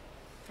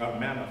 or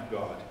man of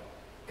God,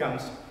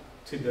 comes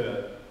to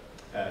the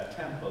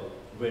temple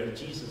where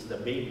Jesus the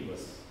baby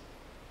was.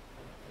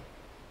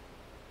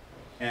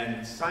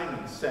 And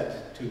Simon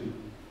said to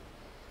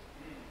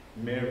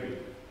Mary,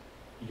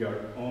 your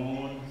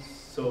own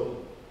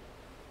soul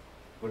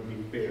would be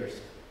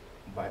pierced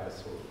by the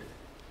sword.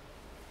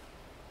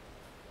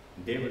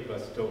 David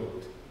was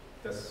told,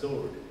 the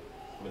sword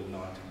will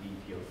not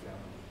leave your family.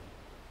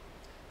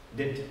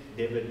 Did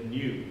David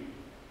knew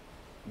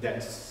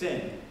that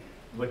sin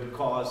would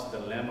cause the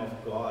Lamb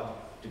of God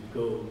to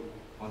go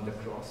on the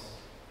cross?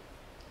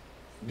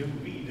 Do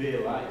we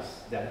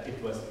realize that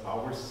it was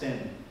our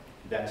sin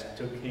that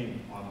took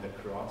him on the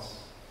cross?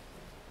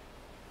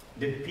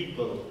 Did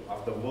people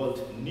of the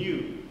world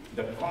knew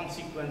the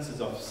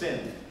consequences of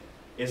sin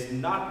is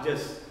not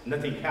just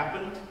nothing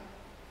happened,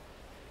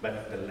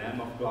 but the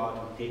Lamb of God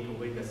who take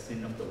away the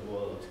sin of the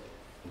world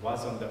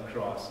was on the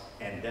cross,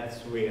 and that's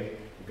where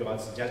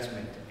God's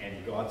judgment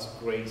and God's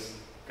grace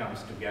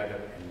comes together,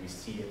 and we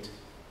see it.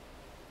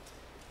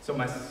 So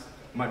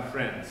my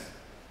friends,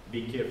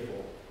 be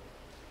careful.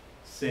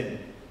 Sin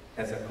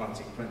has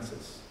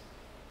consequences.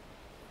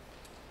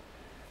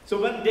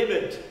 So when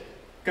David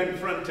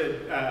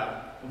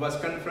was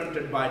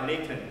confronted by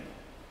Nathan,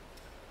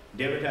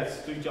 David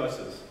has 2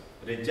 choices: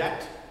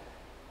 reject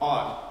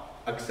or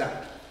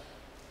accept.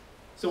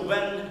 So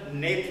when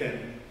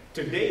Nathan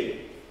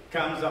today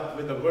comes up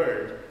with a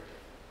word,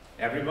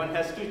 everyone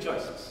has 2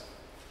 choices: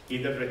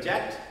 either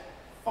reject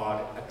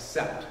or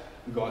accept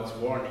God's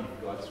warning,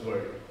 God's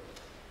word.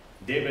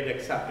 David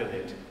accepted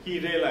it. He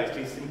realized,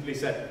 he simply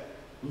said,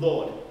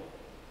 Lord,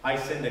 I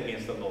sinned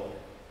against the Lord.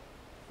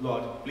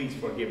 Lord, please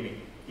forgive me.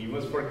 He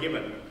was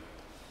forgiven.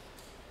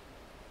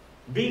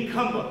 Being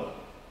humble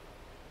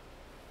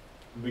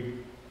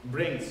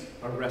brings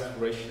a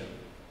restoration.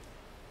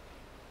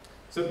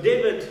 So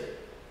David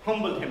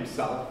humbled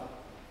himself.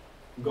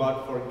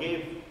 God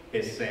forgave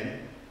his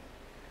sin.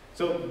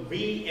 So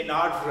we, in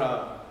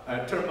our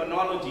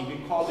terminology,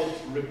 we call it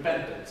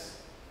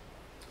repentance.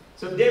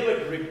 So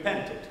David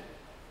repented.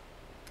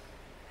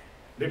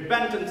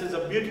 Repentance is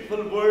a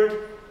beautiful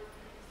word.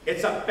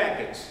 It's a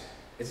package.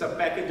 It's a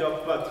package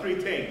of three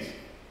things.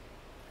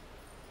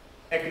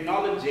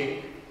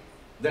 Acknowledging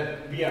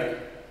that we are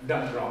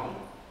done wrong.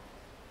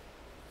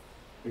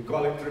 We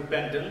call it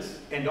repentance.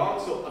 And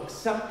also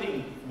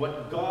accepting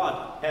what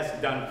God has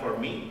done for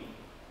me.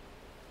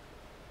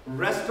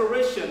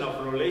 Restoration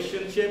of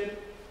relationship.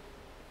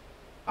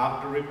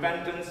 After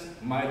repentance,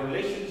 my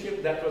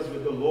relationship that was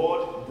with the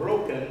Lord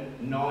broken,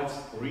 now it's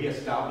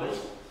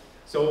reestablished.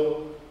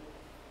 So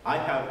I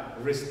have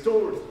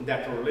restored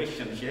that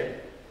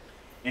relationship,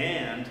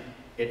 and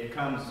it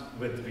comes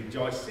with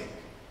rejoicing.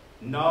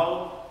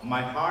 Now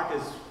my heart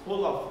is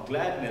full of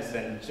gladness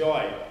and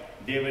joy.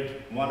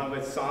 David, one of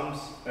his psalms,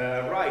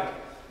 write,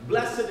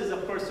 "Blessed is a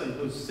person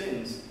whose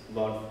sins,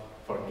 Lord,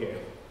 forgive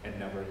and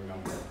never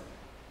remember."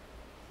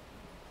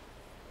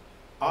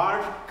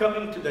 Our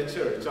coming to the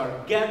church,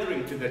 our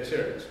gathering to the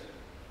church,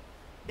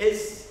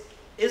 is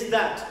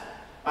that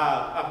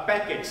a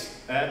package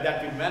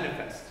that we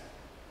manifest.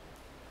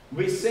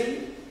 We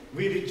sing,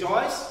 we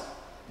rejoice,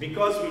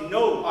 because we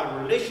know our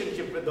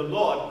relationship with the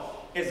Lord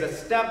is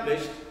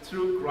established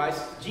through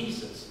Christ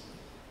Jesus.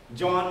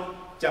 John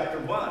chapter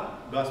 1,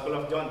 Gospel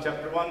of John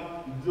chapter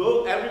 1,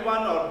 though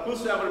everyone or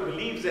whosoever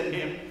believes in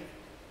him,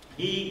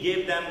 he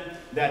gave them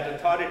that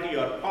authority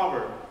or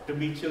power to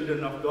be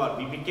children of God.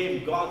 We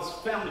became God's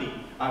family.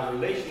 Our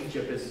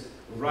relationship is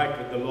right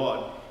with the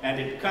Lord. And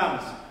it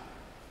comes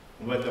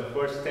with the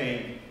first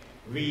thing,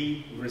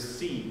 we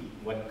receive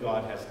what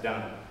God has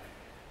done.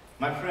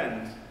 My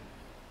friends,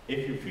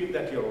 if you feel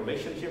that your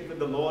relationship with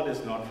the Lord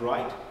is not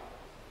right,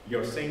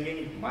 your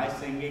singing, my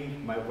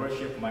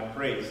worship, my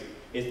praise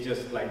is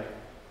just like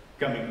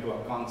coming to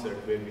a concert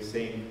where we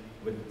sing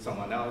with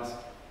someone else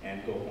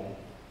and go home.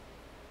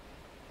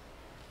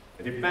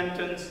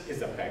 Repentance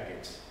is a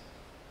package,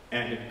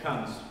 and it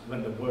comes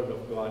when the word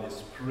of God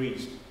is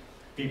preached.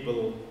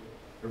 People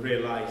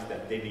realize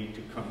that they need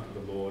to come to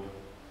the Lord.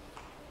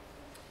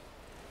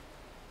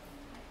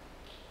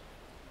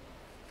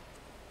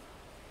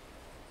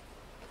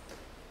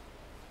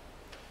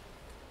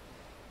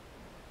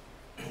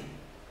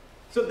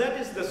 So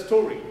that is the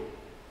story.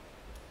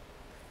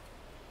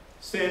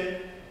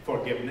 Sin,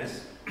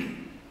 forgiveness.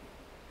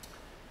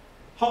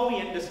 How we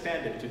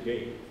understand it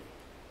today.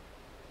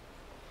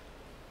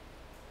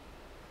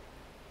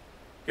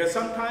 Because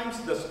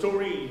sometimes the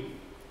story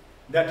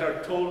that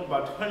are told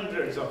about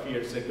hundreds of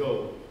years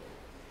ago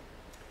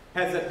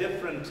has a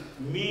different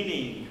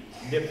meaning,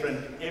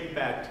 different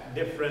impact,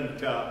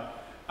 different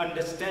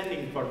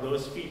understanding for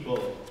those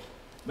people.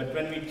 But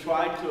when we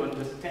try to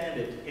understand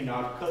it in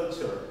our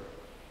culture,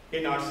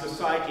 in our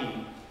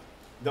society,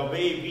 the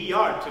way we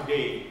are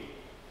today,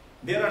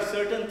 there are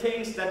certain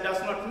things that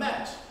does not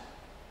match.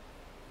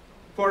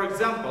 For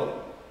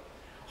example,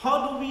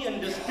 how do we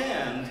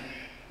understand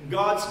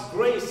God's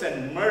grace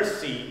and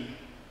mercy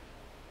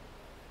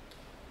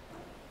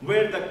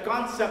where the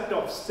concept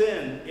of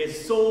sin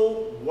is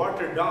so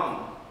watered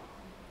down,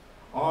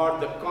 or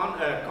the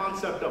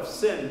concept of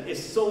sin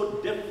is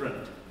so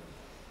different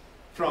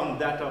from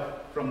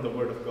the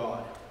Word of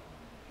God?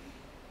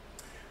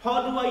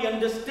 How do I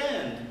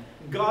understand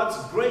God's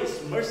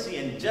grace, mercy,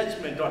 and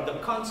judgment, or the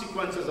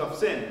consequences of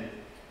sin,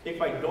 if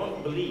I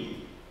don't believe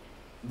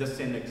the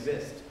sin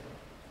exists?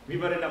 We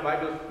were in a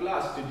Bible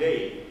class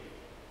today,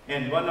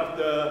 and one of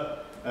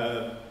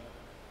the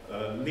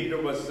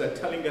leader was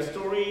telling a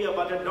story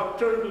about a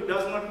doctor who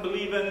does not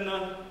believe in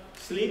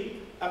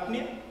sleep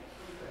apnea.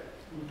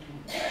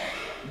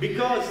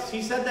 Because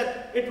he said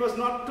that it was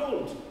not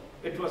told,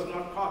 it was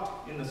not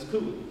taught in the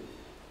school.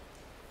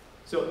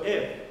 So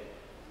if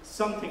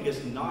something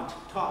is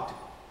not taught,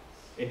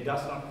 it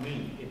does not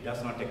mean it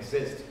does not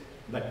exist.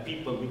 But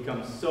people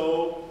become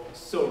so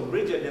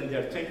rigid in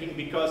their thinking,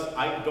 because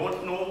I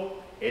don't know,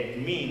 it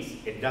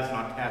means it does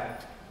not have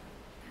it.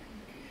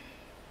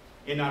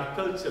 In our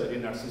culture,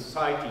 in our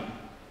society,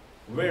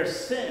 where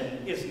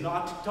sin is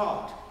not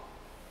taught,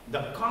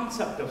 the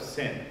concept of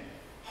sin,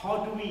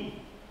 how do we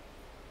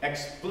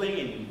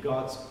explain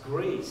God's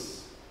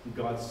grace,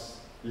 God's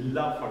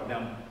love for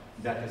them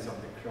that is on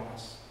the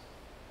cross?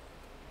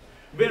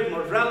 Where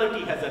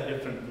morality has a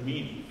different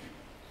meaning,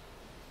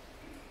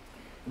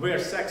 where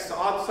sex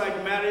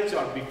outside marriage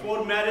or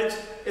before marriage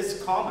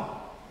is common.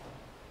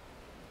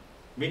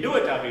 We do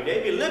it every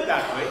day, we live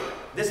that way.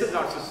 This is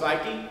our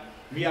society.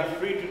 We are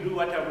free to do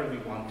whatever we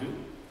want to.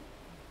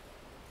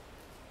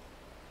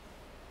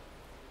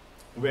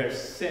 Where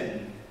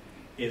sin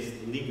is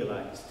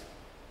legalized.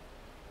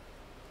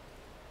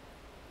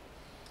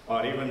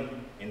 Or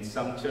even in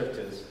some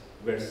churches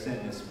where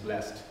sin is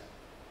blessed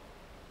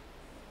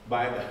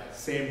by the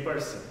same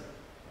person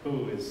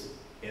who is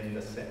in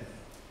the sin.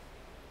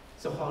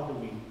 So how do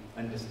we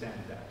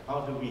understand that?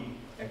 How do we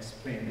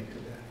explain it to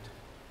that?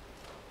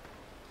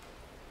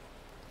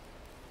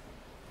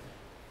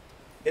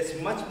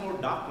 It's much more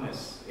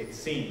darkness, it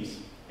seems,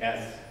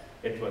 as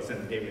it was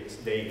in David's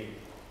day.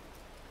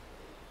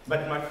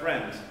 But my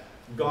friends,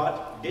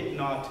 God did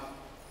not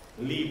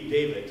leave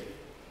David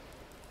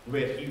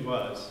where he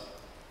was.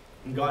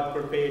 God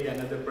prepared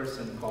another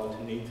person called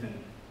Nathan.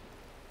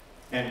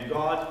 And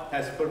God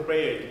has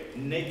prepared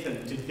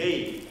Nathan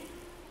today,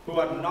 who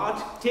are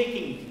not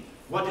taking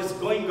what is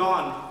going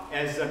on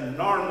as a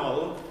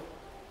normal.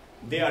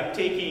 They are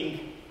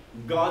taking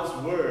God's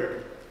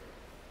word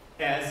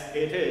as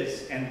it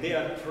is, and they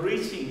are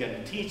preaching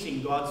and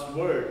teaching God's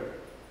word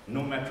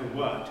no matter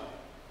what.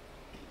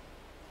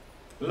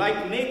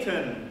 Like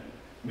Nathan,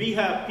 we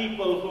have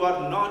people who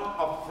are not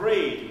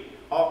afraid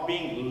of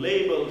being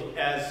labeled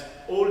as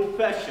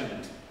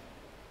old-fashioned,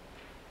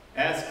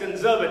 as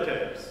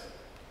conservatives.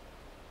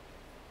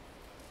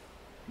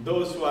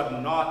 Those who are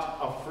not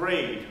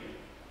afraid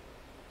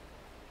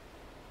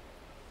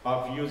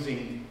of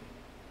using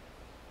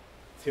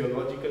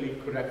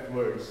theologically correct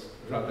words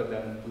rather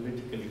than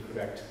politically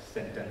correct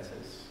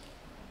sentences.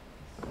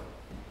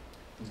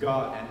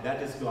 God, and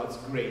that is God's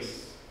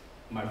grace,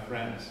 my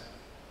friends,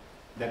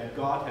 that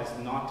God has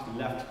not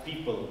left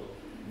people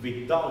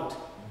without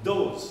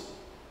those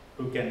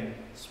who can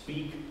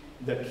speak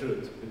the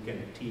truth, who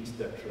can teach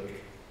the truth.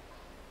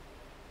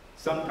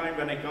 Sometime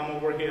when I come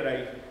over here,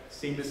 I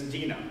see Miss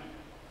Gina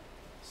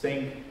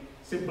saying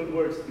simple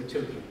words to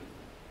children.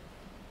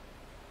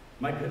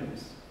 My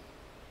goodness.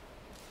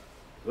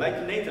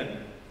 Like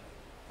Nathan,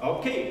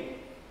 okay,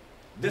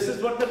 this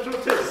is what the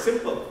truth is,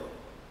 simple.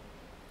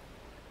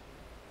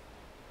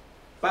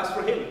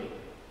 Pastor Hayley,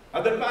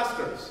 other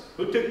pastors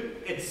who took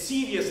it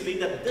seriously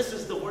that this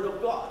is the word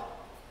of God.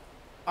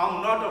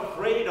 I'm not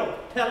afraid of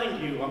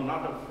telling you, I'm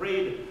not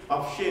afraid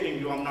of sharing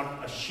you, I'm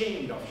not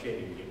ashamed of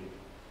sharing you.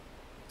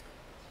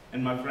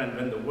 And my friend,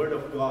 when the word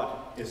of God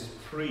is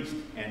preached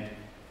and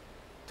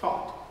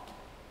taught,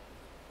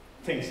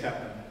 things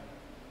happen.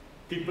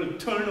 People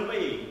turn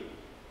away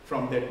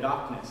from their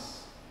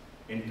darkness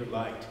into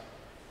light.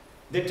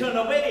 They turn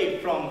away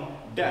from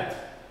death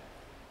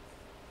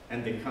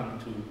and they come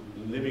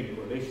to living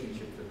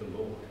relationship with the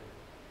Lord.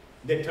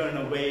 They turn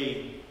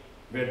away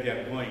where they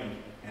are going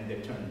and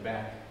they turn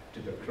back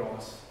to the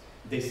cross.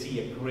 They see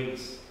a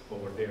grace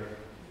over there.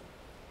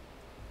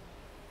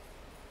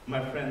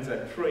 My friends, I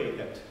pray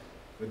that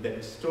with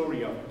that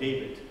story of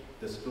David,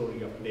 the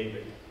story of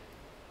David,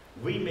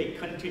 we may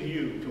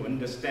continue to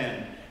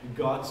understand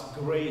God's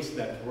grace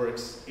that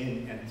works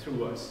in and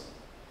through us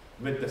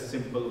with the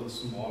simple,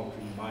 small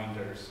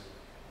reminders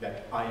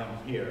that I am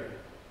here,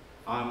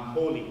 I'm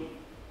holy,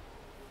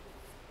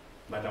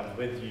 but I'm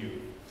with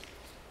you.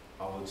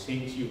 I will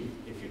change you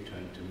if you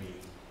turn to me.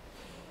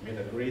 May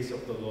the grace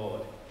of the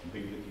Lord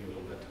be with you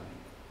all the time.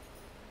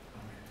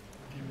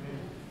 Amen.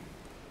 Amen.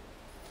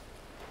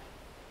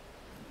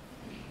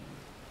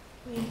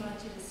 We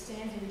invite you to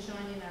stand and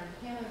join in our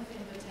hymn of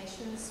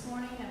invitation this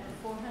morning, number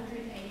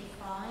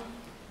 485,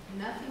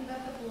 Nothing But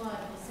the Blood.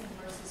 We'll sing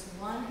verses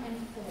 1 and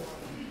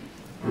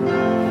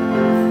 4.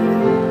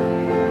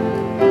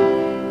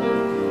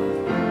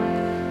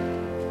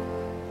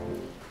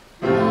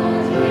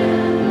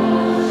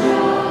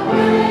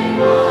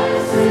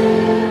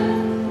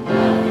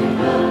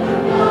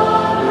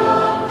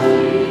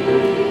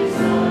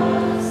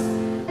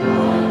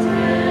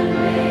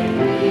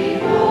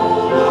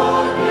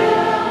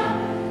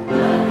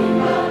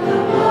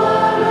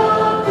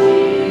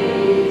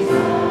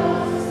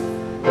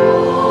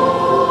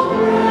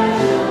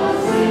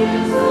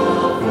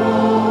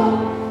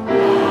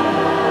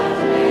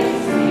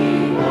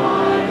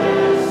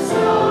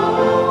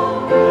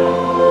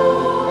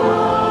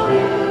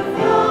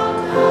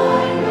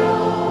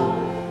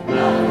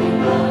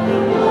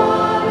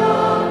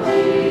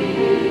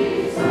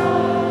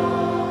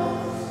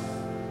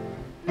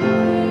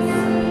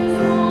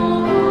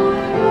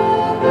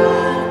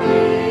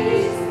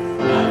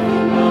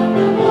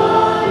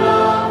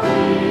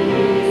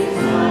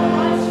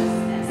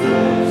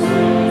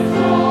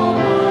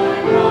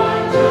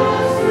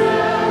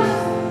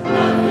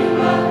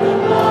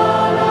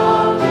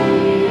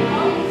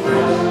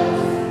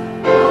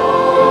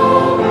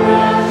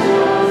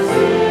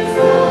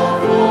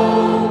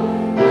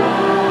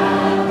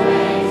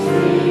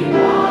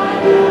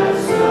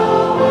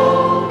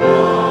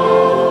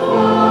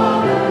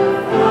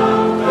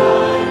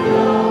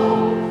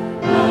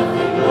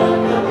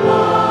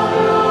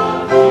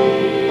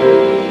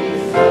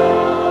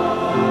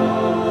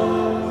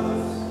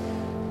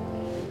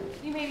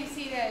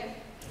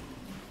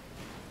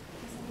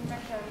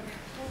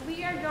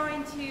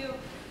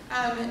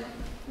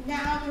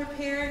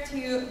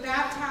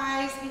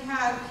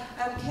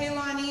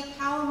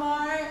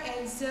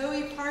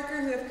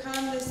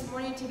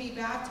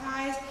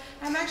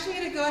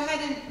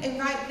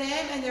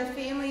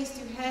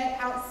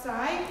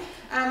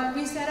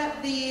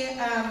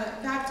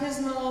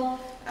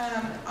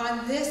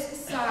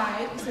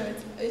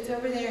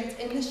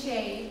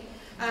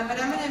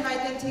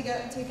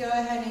 To go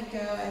ahead and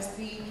go as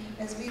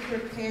we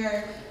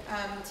prepare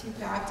to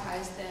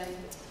baptize them.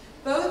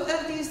 Both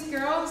of these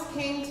girls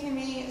came to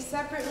me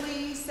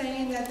separately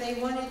saying that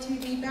they wanted to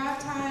be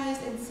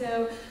baptized, and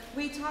so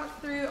we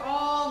talked through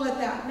all what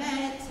that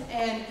meant.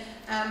 And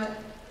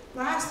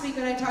last week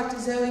when I talked to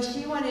Zoe,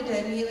 she wanted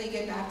to immediately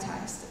get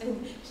baptized,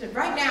 and she said,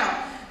 right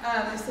now.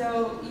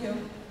 So,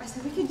 I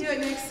said, we can do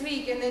it next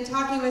week. And then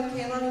talking with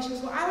Kaylani, she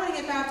says, well, I want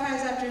to get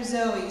baptized after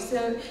Zoe.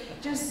 So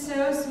just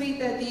so sweet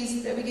that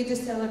we get to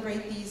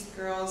celebrate these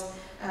girls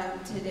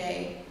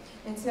today.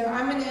 And so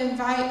I'm going to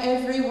invite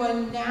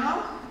everyone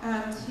now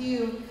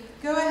to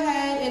go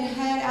ahead and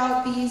head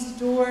out these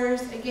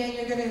doors. Again,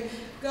 you're going to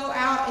go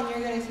out and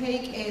you're going to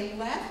take a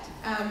left,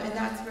 and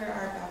that's where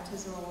our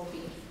baptismal will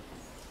be.